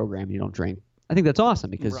sobriety program and you don't drink, I think that's awesome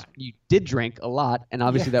because you did drink a lot, and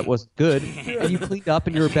obviously that was good, and you cleaned up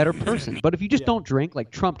and you're a better person. But if you just don't drink, like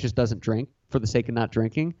Trump just doesn't drink for the sake of not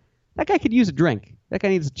drinking, that guy could use a drink. That guy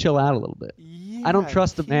needs to chill out a little bit. Yeah, I don't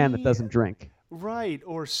trust a man that doesn't drink. Right,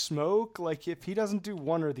 or smoke. Like if he doesn't do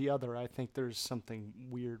one or the other, I think there's something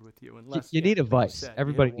weird with you. Unless you need a vice.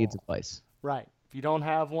 Everybody needs a vice. Right. If you don't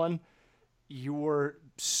have one, you're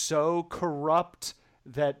so corrupt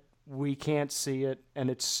that we can't see it, and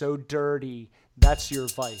it's so dirty. That's your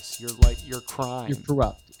vice. Your crime. You're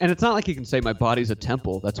corrupt. And it's not like you can say my body's a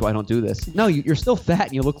temple. That's why I don't do this. No, you're still fat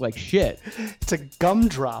and you look like shit. It's a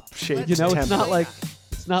gumdrop shaped temple.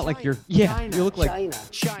 It's not like you're. Yeah, you look like. Not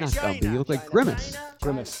Gumby. You look like Grimace.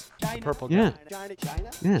 Grimace, the purple guy.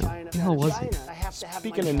 Yeah. What the hell was he?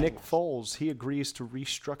 Speaking of Nick Foles, he agrees to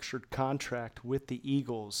restructured contract with the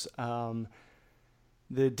Eagles.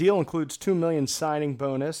 The deal includes $2 million signing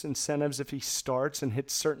bonus, incentives if he starts and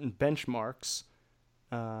hits certain benchmarks,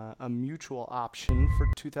 a mutual option for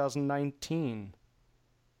 2019.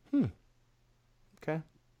 Okay.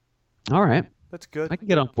 All right. That's good. I can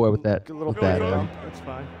get on board with that. A little with that, dump. That's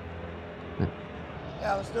fine.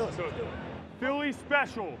 Yeah, let's do it. Philly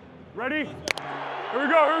special. Ready? Here we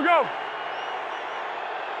go.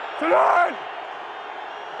 Tonight!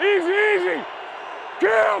 Easy!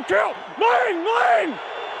 Kill! Lane!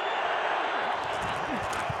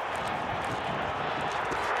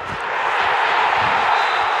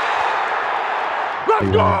 Let's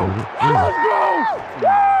go!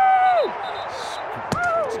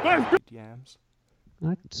 Yams.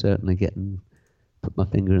 I could certainly put my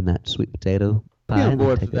finger in that sweet potato pie. Get on and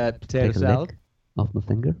board take for that potato take a salad. lick off my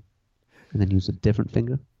finger, and then use a different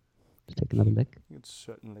finger to take another lick. You could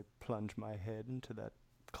certainly plunge my head into that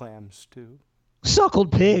clam stew.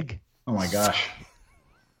 Suckled pig. Oh my gosh.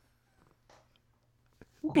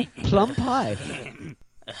 Ooh, plum pie.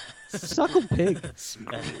 Suckled pig. What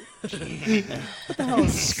the hell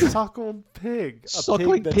is suckled pig?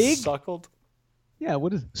 Suckling pig? Suckled? Yeah,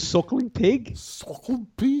 what is suckling pig? Suckled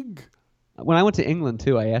pig. When I went to England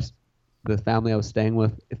too, I asked the family I was staying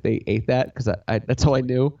with if they ate that because I that's all I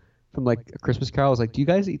knew from like a Christmas Carol. I was like, "Do you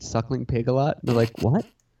guys eat suckling pig a lot?" And they're like, "What?"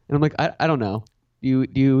 And I'm like, "I don't know. Do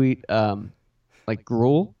you eat like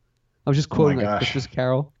gruel?" I was just quoting like Christmas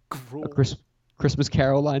Carol, Christmas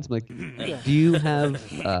Carol lines. I'm like, "Do you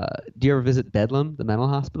ever visit Bedlam, the mental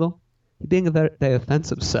hospital?" You're being very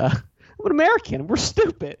offensive, sir. I'm an American. We're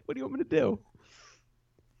stupid. What do you want me to do?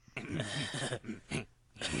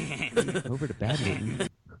 Over to badminton.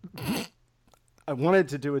 I wanted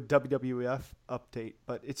to do a WWF update,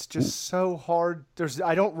 but it's just so hard.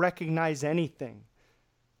 I don't recognize anything.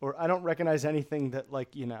 Or I don't recognize anything that,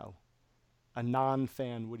 like, a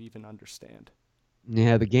non-fan would even understand.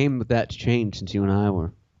 Yeah, the game with that's changed since you and I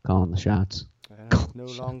were calling the shots. No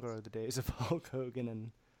longer the days of Hulk Hogan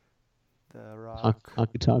and The Rock.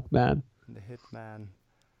 Honky Tonk Man. And the Hitman.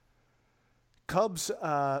 Cubs,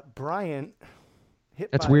 Bryant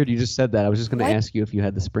hit That's by... weird you just said that. I was just going to What? ask you if you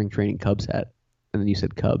had the spring training Cubs hat, and then you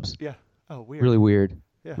said Cubs. Yeah. Oh, weird. Really weird.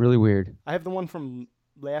 Yeah. Really weird. I have the one from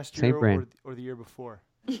last Same year brand. or the year before.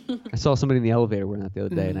 I saw somebody in the elevator wearing that the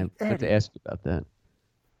other day, and I had to ask you about that.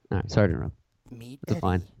 All right, sorry to interrupt. It's a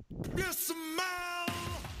fine. You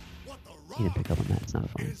didn't pick up on that. It's not a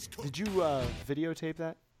fine. Did you videotape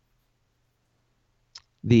that?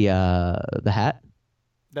 The hat?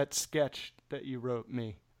 That sketch that you wrote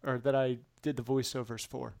me, or that I did the voiceovers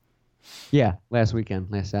for. Yeah, last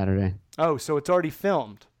Saturday. Oh, so it's already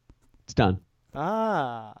filmed. It's done.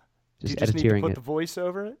 Ah. Just Do you just need to editeering put it. the voice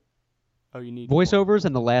over it? Oh, you need Voiceovers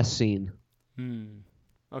and the last scene.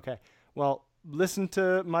 Okay. Well, listen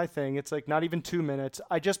to my thing. It's like not even 2 minutes.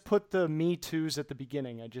 I just put the Me Too's at the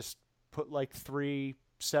beginning. I just put like 3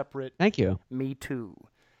 separate Thank you. Me Too.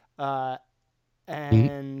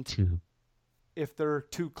 Me too. If they're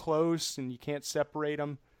too close and you can't separate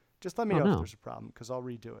them, just let me know if there's a problem because I'll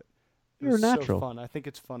redo it. You're natural. So fun. I think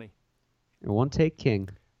it's funny. You're one take king.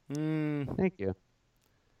 Thank you.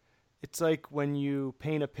 It's like when you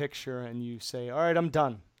paint a picture and you say, "All right, I'm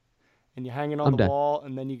done," and you hang it on the wall,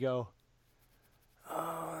 and then you go, "Oh,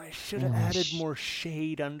 I should have added more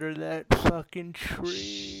shade under that fucking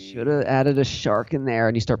tree. Should have added a shark in there,"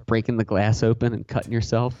 and you start breaking the glass open and cutting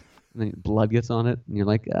yourself, and then blood gets on it, and you're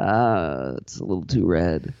like, it's a little too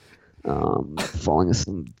red. Falling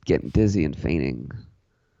asleep, getting dizzy and fainting.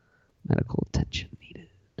 Medical attention needed.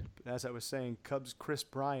 As I was saying, Cubs' Chris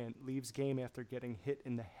Bryant leaves game after getting hit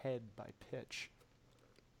in the head by pitch.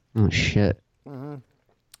 Oh, shit. Mm-hmm.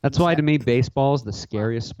 That's why, to me, baseball is the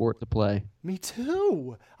scariest sport to play. Me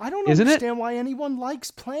too. I don't Isn't understand why anyone likes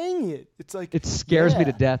playing it. It's like it scares me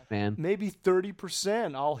to death, man. Maybe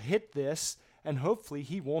 30%. I'll hit this, and hopefully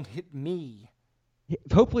he won't hit me.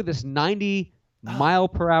 Hopefully this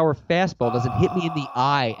 90-mile-per-hour fastball doesn't hit me in the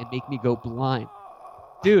eye and make me go blind.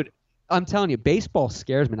 Dude, I'm telling you, baseball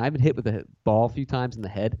scares me. And I've been hit with a ball a few times in the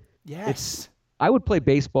head. Yes. I would play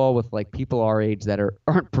baseball with like people our age that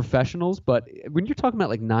aren't professionals, but when you're talking about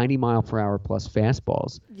like 90-mile-per-hour plus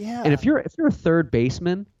fastballs, and if you're a third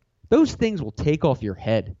baseman, those things will take off your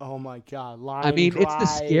head. Oh my God! It's the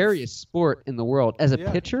scariest sport in the world. As a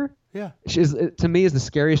pitcher, to me is the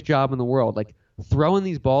scariest job in the world. Like throwing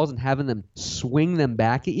these balls and having them swing them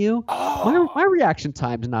back at you. My reaction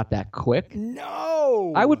time's not that quick.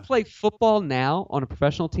 No. I would play football now on a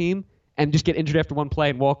professional team and just get injured after one play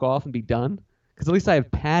and walk off and be done. Because at least I have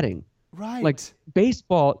padding. Right. Like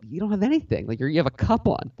baseball, you don't have anything. Like you have a cup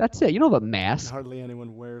on. That's it. You don't have a mask. Hardly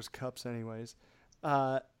anyone wears cups anyways.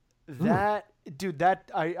 I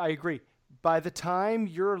agree. By the time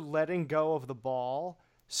you're letting go of the ball,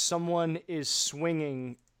 someone is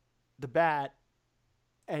swinging the bat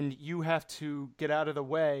and you have to get out of the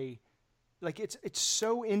way like it's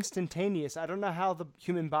so instantaneous. I don't know how the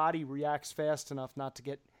human body reacts fast enough not to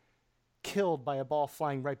get killed by a ball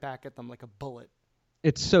flying right back at them like a bullet.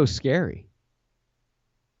 It's so scary.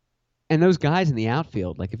 And those guys in the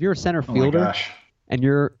outfield, like if you're a center fielder and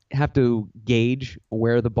you have to gauge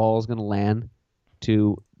where the ball is going to land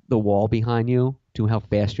to the wall behind you, to how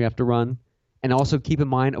fast you have to run, and also keep in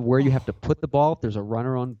mind of where you have to put the ball if there's a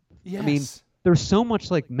runner on. Yes. I mean, there's so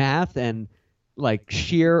much like math and like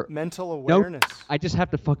sheer mental awareness. I just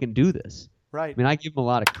have to fucking do this. Right. I mean, I give them a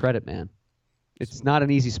lot of credit, man. It's not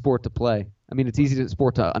an easy sport to play. I mean, it's easy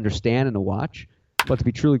sport to understand and to watch, but to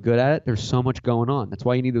be truly good at it, there's so much going on. That's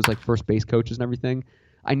why you need those like first base coaches and everything.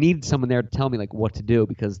 I need someone there to tell me like what to do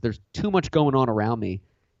because there's too much going on around me.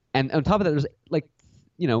 And on top of that, there's like,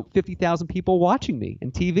 50,000 people watching me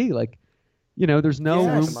and TV. Like, there's no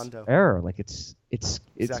room for error. Like it's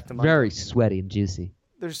very sweaty and juicy.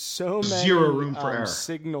 There's so many zero room for error.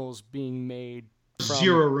 Signals being made. From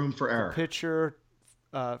zero room for error. The pitcher,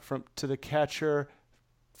 to the catcher,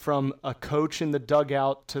 from a coach in the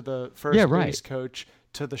dugout to the first base coach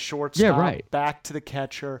to the shortstop, back to the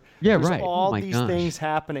catcher. There's all these things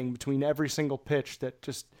happening between every single pitch that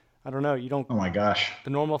just, I don't know, you don't. Oh my gosh.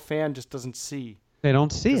 The normal fan just doesn't see. They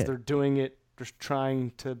don't see it. They're doing it, just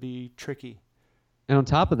trying to be tricky. And on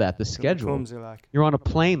top of that, the schedule. You're on a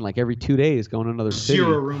plane like every 2 days going to another city.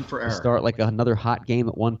 Zero room for error. Start like another hot game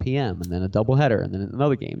at 1 p.m. and then a doubleheader and then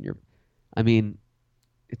another game.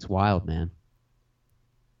 It's wild, man.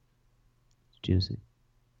 It's juicy.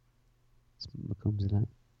 What comes of that?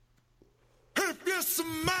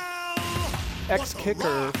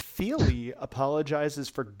 Ex-kicker Feely apologizes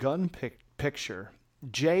for gun picture.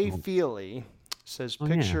 Jay Feely says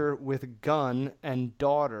picture with gun and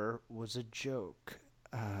daughter was a joke.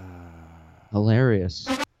 Hilarious.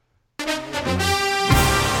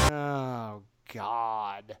 Oh,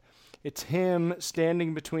 God. It's him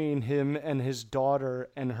standing between him and his daughter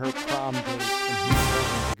and her prom date, and he's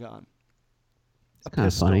holding a gun. It's kind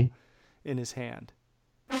of funny. In his hand.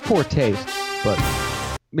 Poor taste, but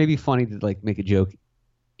maybe funny to like make a joke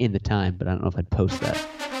in the time, but I don't know if I'd post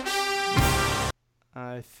that.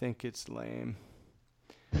 I think it's lame.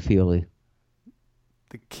 Feely.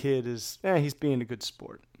 The kid is, he's being a good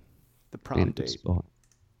sport. The prom date.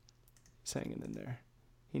 He's hanging in there.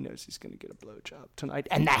 He knows he's going to get a blowjob tonight.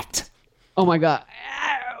 And that. Oh my God.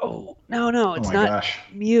 Oh, no, it's not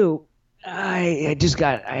you. I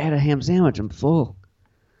had a ham sandwich. I'm full.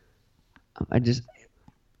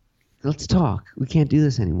 Let's talk. We can't do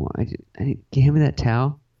this anymore. Can you hand me that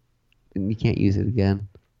towel? And you can't use it again.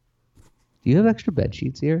 Do you have extra bed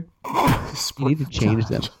sheets here? You need to change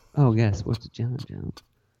them. Oh, yes. What's the John? Do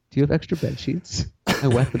you have extra bed sheets? I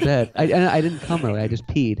wet the bed. I didn't come early. I just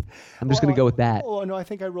peed. I'm just going to go with that. Oh, no, I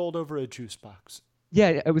think I rolled over a juice box.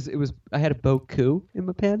 Yeah, it was. I had a Boku in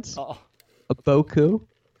my pants. Oh. A Boku.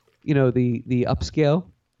 The upscale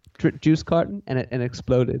juice carton, and it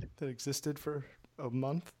exploded. That existed for a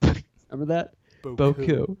month? Remember that?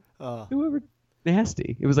 Boku. Whoever.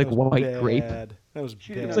 Nasty. It was like white grape. That was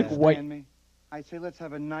bad. It was like white. I'd say let's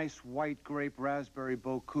have a nice white grape raspberry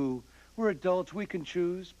Boku. We're adults. We can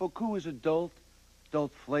choose. Boku is adult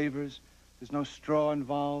flavors. There's no straw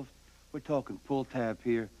involved. We're talking pull tab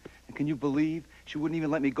here. And can you believe she wouldn't even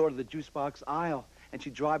let me go to the juice box aisle? And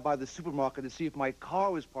she'd drive by the supermarket to see if my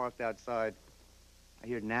car was parked outside. I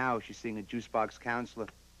hear now she's seeing a juice box counselor.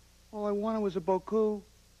 All I wanted was a Boku.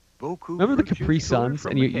 Remember the Capri Suns,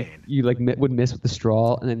 and you like would miss with the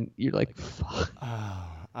straw, and then you're like, fuck.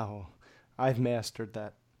 Oh, I've mastered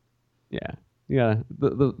that. Yeah.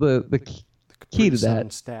 The key to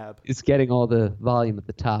that is getting all the volume at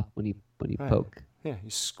the top when you poke. Yeah,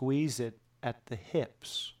 you squeeze it at the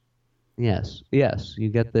hips. Yes. You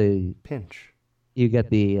get the pinch. You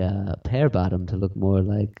get the pear bottom to look more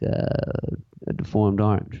like a deformed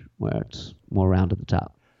orange, where it's more round at the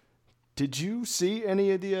top. Did you see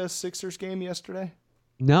any of the Sixers game yesterday?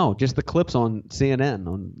 No, just the clips on CNN,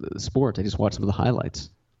 on sports. I just watched some of the highlights.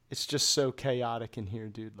 It's just so chaotic in here,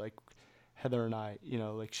 dude. Like Heather and I,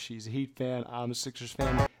 like she's a Heat fan, I'm a Sixers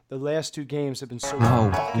fan. The last two games have been so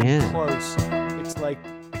close. It's like,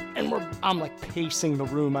 I'm like pacing the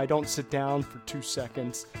room. I don't sit down for 2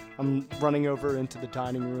 seconds. I'm running over into the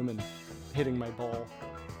dining room and hitting my ball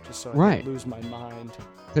just so I don't lose my mind.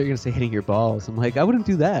 I thought you were going to say hitting your balls. I'm like, I wouldn't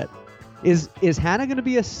do that. Is Hannah going to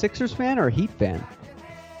be a Sixers fan or a Heat fan?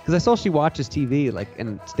 Because I saw she watches TV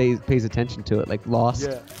and pays attention to it. Like Lost,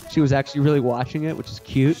 she was actually really watching it, which is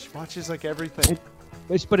cute. She watches like everything.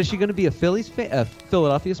 But is she going to be a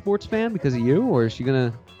Philadelphia sports fan because of you, or is she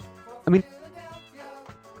going to? I mean.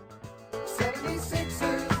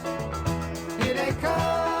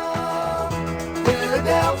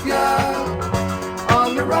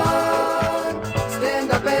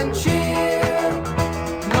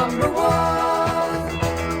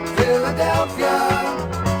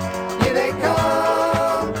 Philadelphia. Here they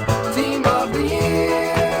come, team of the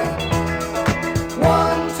year.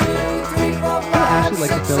 1, 2, 3, 4, 5, Ashley like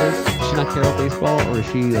the 6, Phillies? Does she not care about baseball, or is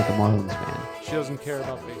she like a Marlins fan? She doesn't care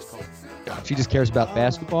about baseball. She just cares about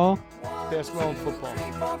basketball? Basketball and football.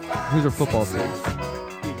 Who's her football team?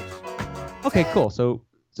 Eagles. Okay, cool. So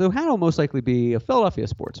Hannah will most likely be a Philadelphia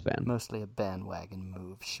sports fan. Mostly a bandwagon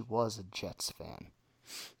move. She was a Jets fan.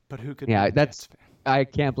 But who could Yeah, be a that's. Jets fan? I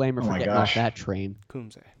can't blame her Oh for my getting gosh. off that train.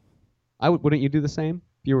 Coombs. Wouldn't you do the same?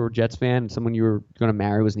 If you were a Jets fan and someone you were going to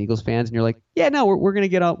marry was an Eagles fan, and you're like, yeah, no, we're gonna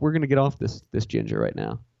get off this ginger right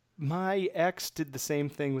now. My ex did the same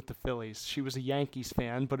thing with the Phillies. She was a Yankees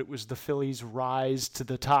fan, but it was the Phillies' rise to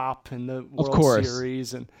the top in the World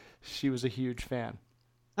Series, and she was a huge fan.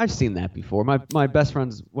 I've seen that before. My best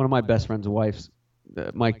friend's one of my best friend's wives,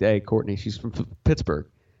 Mike Day, Courtney. She's from Pittsburgh,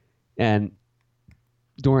 and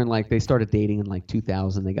during they started dating in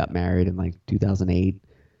 2000. They got married in 2008.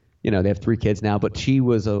 They have 3 kids now, but she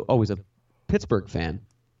was always a Pittsburgh fan.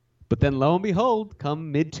 But then lo and behold,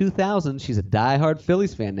 come mid-2000s, she's a diehard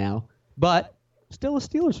Phillies fan now, but still a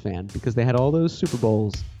Steelers fan because they had all those Super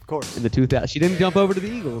Bowls. Of course. In the 2000s. She didn't jump over to the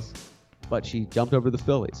Eagles, but she jumped over to the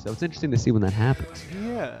Phillies. So it's interesting to see when that happens.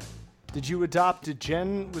 Yeah. Did you adopt?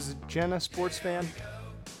 Was Jen a sports fan?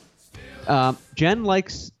 Jen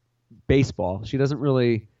likes baseball. She doesn't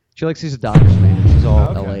really. She's a Dodgers fan. She's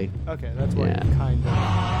all okay. LA. Okay, that's what kind of.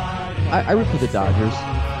 I root for the Dodgers.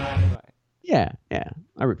 Right. Yeah.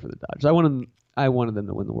 I root for the Dodgers. I wanted them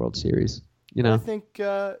to win the World Series. I think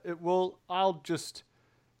I'll just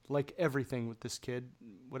like everything with this kid.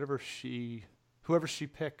 Whoever she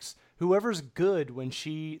picks, whoever's good when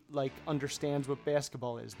she understands what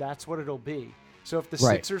basketball is, that's what it'll be. So if the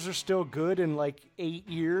Sixers are still good in 8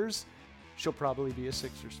 years, she'll probably be a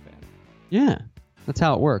Sixers fan. Yeah, that's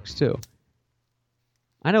how it works too.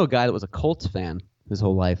 I know a guy that was a Colts fan his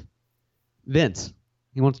whole life. Vince.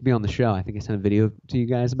 He wants to be on the show. I think I sent a video to you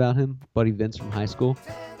guys about him. Buddy Vince from high school.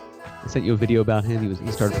 I sent you a video about him.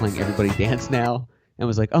 He started playing Everybody Dance Now and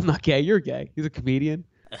was like, I'm not gay, you're gay. He's a comedian.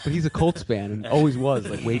 But he's a Colts fan and always was,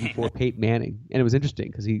 way before Peyton Manning. And it was interesting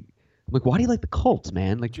because I'm like, why do you like the Colts,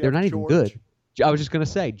 man? They're not even good. I was just going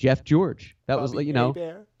to say, Jeff George. That was,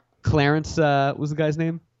 Clarence, what was the guy's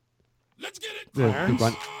name? Let's get it.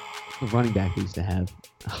 The running back we used to have.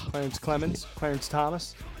 Clarence Clemens, Clarence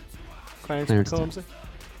Thomas, Clarence McCombs.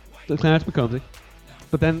 Clarence McCombs.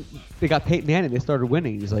 But then they got Peyton Manning. They started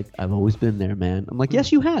winning. He's like, I've always been there, man. I'm like,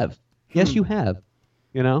 yes, you have. Yes, you have.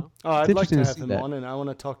 Oh, I'd like to have him that. on, and I want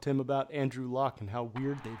to talk to him about Andrew Luck and how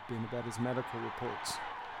weird they've been about his medical reports.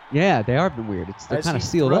 Yeah, they have been weird. They're kind of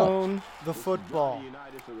sealed up. The football.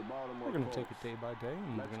 We're going to take it day by day,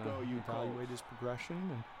 and we're going to evaluate his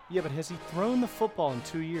progression. Yeah, but has he thrown the football in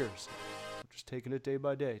 2 years? We're just taking it day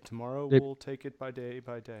by day. Tomorrow we'll take it by day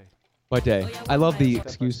by day. By day. I love the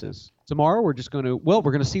excuses. Tomorrow we're just going to, we're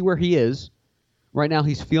going to see where he is. Right now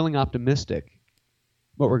he's feeling optimistic,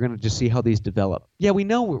 but we're going to just see how these develop. Yeah, we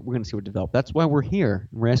know we're going to see what develop. That's why we're here.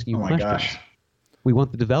 We're asking you questions. Gosh. We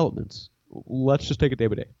want the developments. Let's just take it day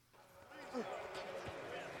by day.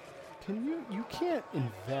 You can't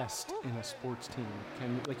invest in a sports team,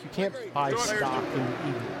 can you? You can't buy stock in the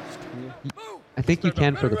Eagles, can you? I think you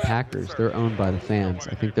can for the Packers. They're owned by the fans.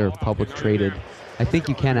 I think they're public traded. I think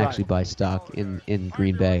you can actually buy stock in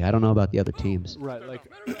Green Bay. I don't know about the other teams. Right,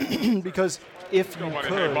 because if you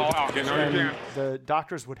could, then the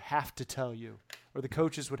doctors would have to tell you, or the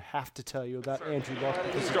coaches would have to tell you about Andrew Luck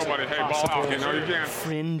because it's a possible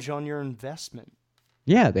fringe on your investment.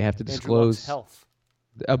 Yeah, they have to disclose health.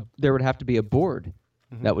 There would have to be a board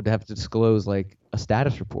that would have to disclose a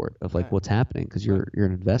status report of what's happening because you're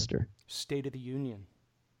an investor. State of the Union.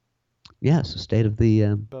 Yes, state of the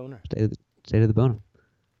boner. State of the boner.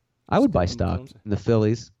 I would buy stock in the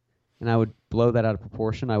Phillies, and I would blow that out of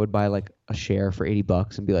proportion. I would buy a share for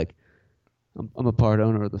 $80 and be like, I'm a part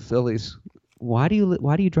owner of the Phillies. Why do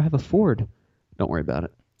you drive a Ford? Don't worry about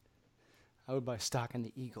it. I would buy stock in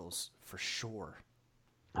the Eagles for sure.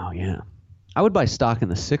 Oh yeah. I would buy stock in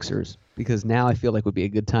the Sixers because now I feel like would be a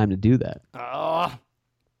good time to do that.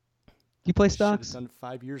 You play stocks? Should have done it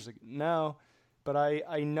 5 years ago. No, but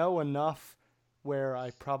I know enough where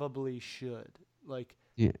I probably should.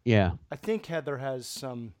 Yeah. I think Heather has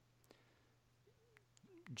some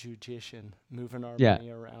judician moving our money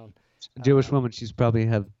around. Jewish woman, she's probably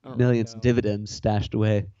have millions of dividends stashed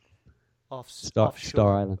away. Offshore,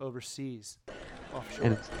 Star Island. Overseas. Offshore.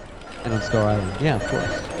 And on Star Island. Yeah, of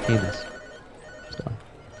course. Famous. Star.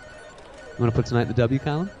 You want to put tonight in the W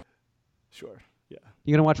column? Sure, yeah.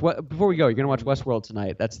 You're going to watch before we go, you're going to watch Westworld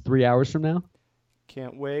tonight. That's 3 hours from now?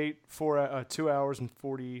 Can't wait. 2 hours and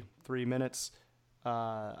 43 3 minutes.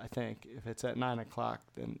 I think if it's at 9 o'clock,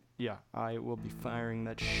 then yeah, I will be firing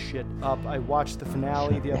that shit up. I watched the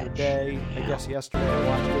finale the other day. I guess yesterday I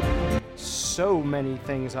watched it. So many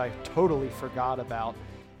things I totally forgot about.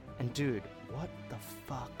 And dude, what the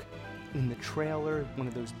fuck? In the trailer, one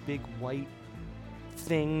of those big white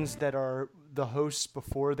things that are the hosts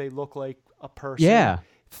before they look like a person.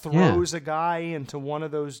 Throws a guy into one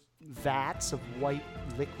of those vats of white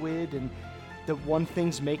liquid, and the one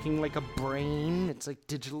thing's making like a brain. It's like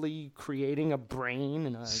digitally creating a brain.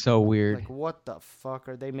 And so weird. Like, what the fuck?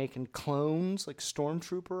 Are they making clones? Like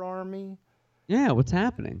Stormtrooper army? Yeah, what's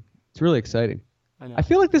happening? It's really exciting. I know. I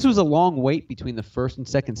feel like this was a long wait between the first and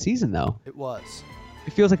second season, though. It was.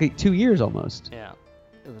 It feels like 2 years almost. Yeah.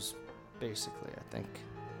 It was basically, I think,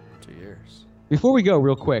 2 years. Before we go,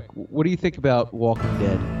 real quick, what do you think about Walking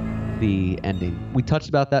Dead, the ending? We touched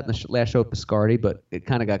about that in the last show with Biscardi, but it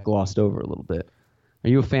kind of got glossed over a little bit. Are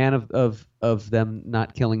you a fan of them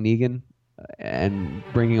not killing Negan and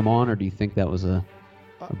bringing him on, or do you think that was a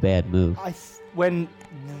bad move? When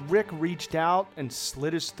Rick reached out and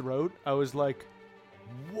slit his throat, I was like,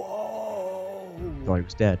 whoa. Thought he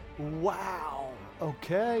was dead. Wow.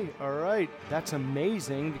 Okay, all right. That's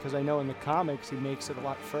amazing, because I know in the comics he makes it a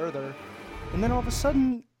lot further. And then all of a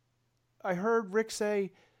sudden, I heard Rick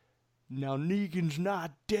say, now Negan's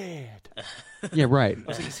not dead. Yeah, right. I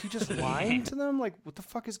was like, is he just lying to them? Like, what the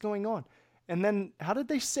fuck is going on? And then, how did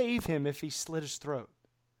they save him if he slit his throat?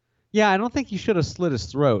 Yeah, I don't think you should have slit his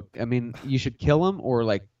throat. I mean, you should kill him or,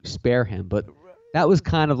 like, spare him. But that was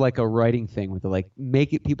kind of like a writing thing where they like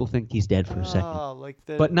make it people think he's dead for a second.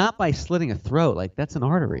 But not by slitting a throat. Like, that's an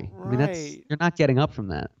artery. Right. I mean, you're not getting up from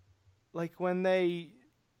that. Like when they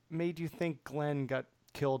made you think Glenn got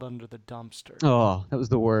killed under the dumpster. Oh, that was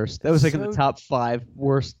the worst. That was like in the top 5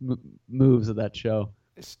 worst moves of that show.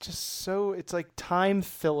 It's just so, it's like time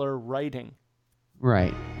filler writing.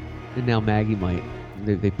 Right. And now Maggie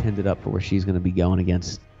they pinned it up for where she's going to be going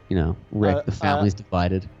against, Rick. The family's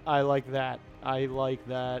divided. I like that. I like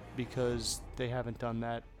that because they haven't done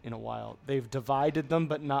that in a while. They've divided them,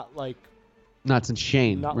 but not like... Not since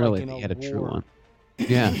Shane, not really. Like they had a true one.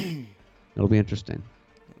 Yeah. It'll be interesting.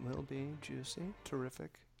 It will be juicy,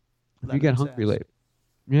 terrific. If you get hungry later.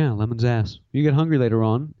 Yeah, lemon's ass. If you get hungry later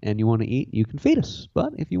on and you want to eat, you can feed us.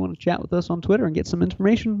 But if you want to chat with us on Twitter and get some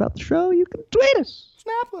information about the show, you can tweet us.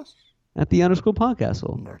 Snap us. At the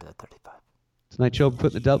Podcastle. NERD35. Tonight's show,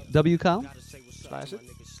 put in the W column. Slice it.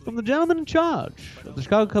 From the gentleman in charge of the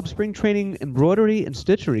Chicago Cubs spring training embroidery and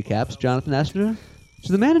stitchery caps, Jonathan Astor,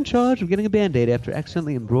 to the man in charge of getting a Band-Aid after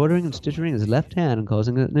accidentally embroidering and stitchering his left hand and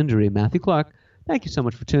causing an injury, Matthew Clark. Thank you so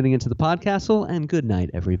much for tuning into the Podcastle, and good night,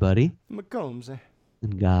 everybody. McCombs.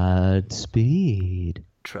 And Godspeed.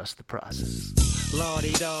 Trust the process.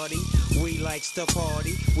 Lordy-dordy, we likes to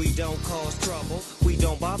party. We don't cause trouble. We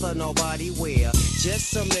don't bother nobody. We're just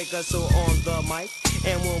some niggas who on the mic.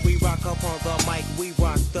 And when we rock up on the mic, we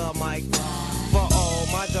rock the mic. For all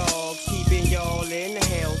my dogs, keeping y'all in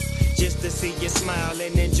health. Just to see you smile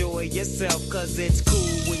and enjoy yourself. Cause it's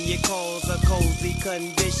cool when you cause a cozy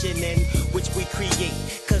condition in which we create.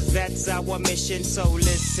 Cause that's our mission. So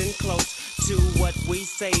listen close to what we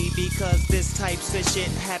say, because this types of shit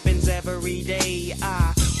happens every day.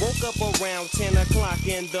 I woke up around 10 o'clock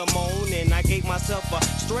in the morning. I gave myself a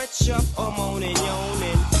stretch up, a moaning,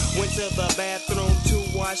 yawning. Went to the bathroom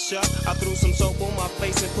to wash up. I threw some soap on my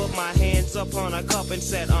face and put my hands up on a cup and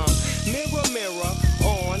said, mirror, mirror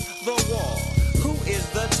on the wall, who is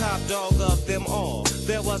the top dog of them all?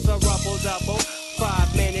 There was a rubble-double.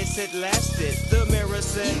 5 minutes it lasted. The mirror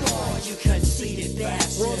said, you conceited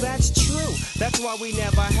bastard. Well, that's true. That's why we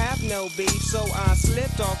never have no beef. So I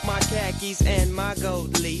slipped off my khakis and my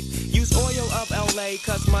gold leaf. Use oil of LA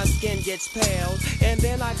cause my skin gets pale. And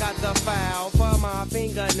then I got the foul for my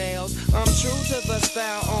fingernails. I'm true to the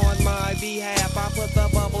style on my behalf. I put the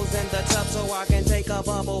bubbles in the tub so I can take a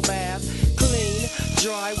bubble bath. Clean,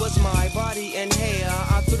 dry was my body and hair.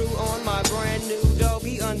 I threw on my brand new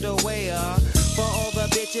doggy underwear. For all the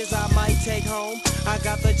bitches I might take home, I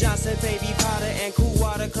got the Johnson baby powder and cool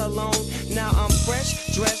water cologne. Now I'm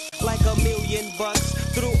fresh, dressed like $1,000,000.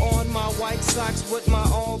 Threw on my white socks with my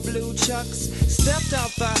all blue chucks. Stepped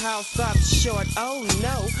out the house, stopped short, oh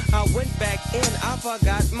no. I went back in, I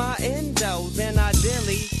forgot my endo. Then I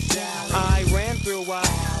I ran through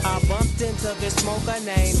I bumped into this smoker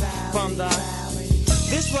named from the...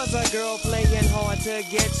 This was a girl playing hard to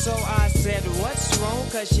get, so I said, what's wrong?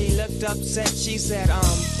 Cause she looked upset, she said,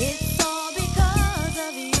 It's all because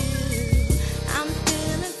of you. I'm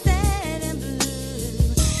feeling sad and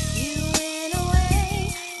blue. You went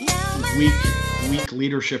away, now my Weak. life weak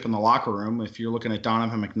leadership in the locker room. If you're looking at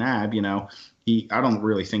Donovan McNabb, I don't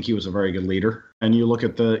really think he was a very good leader. And you look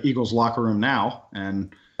at the Eagles locker room now,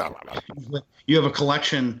 and you have a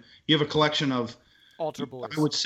collection of altar boys. I would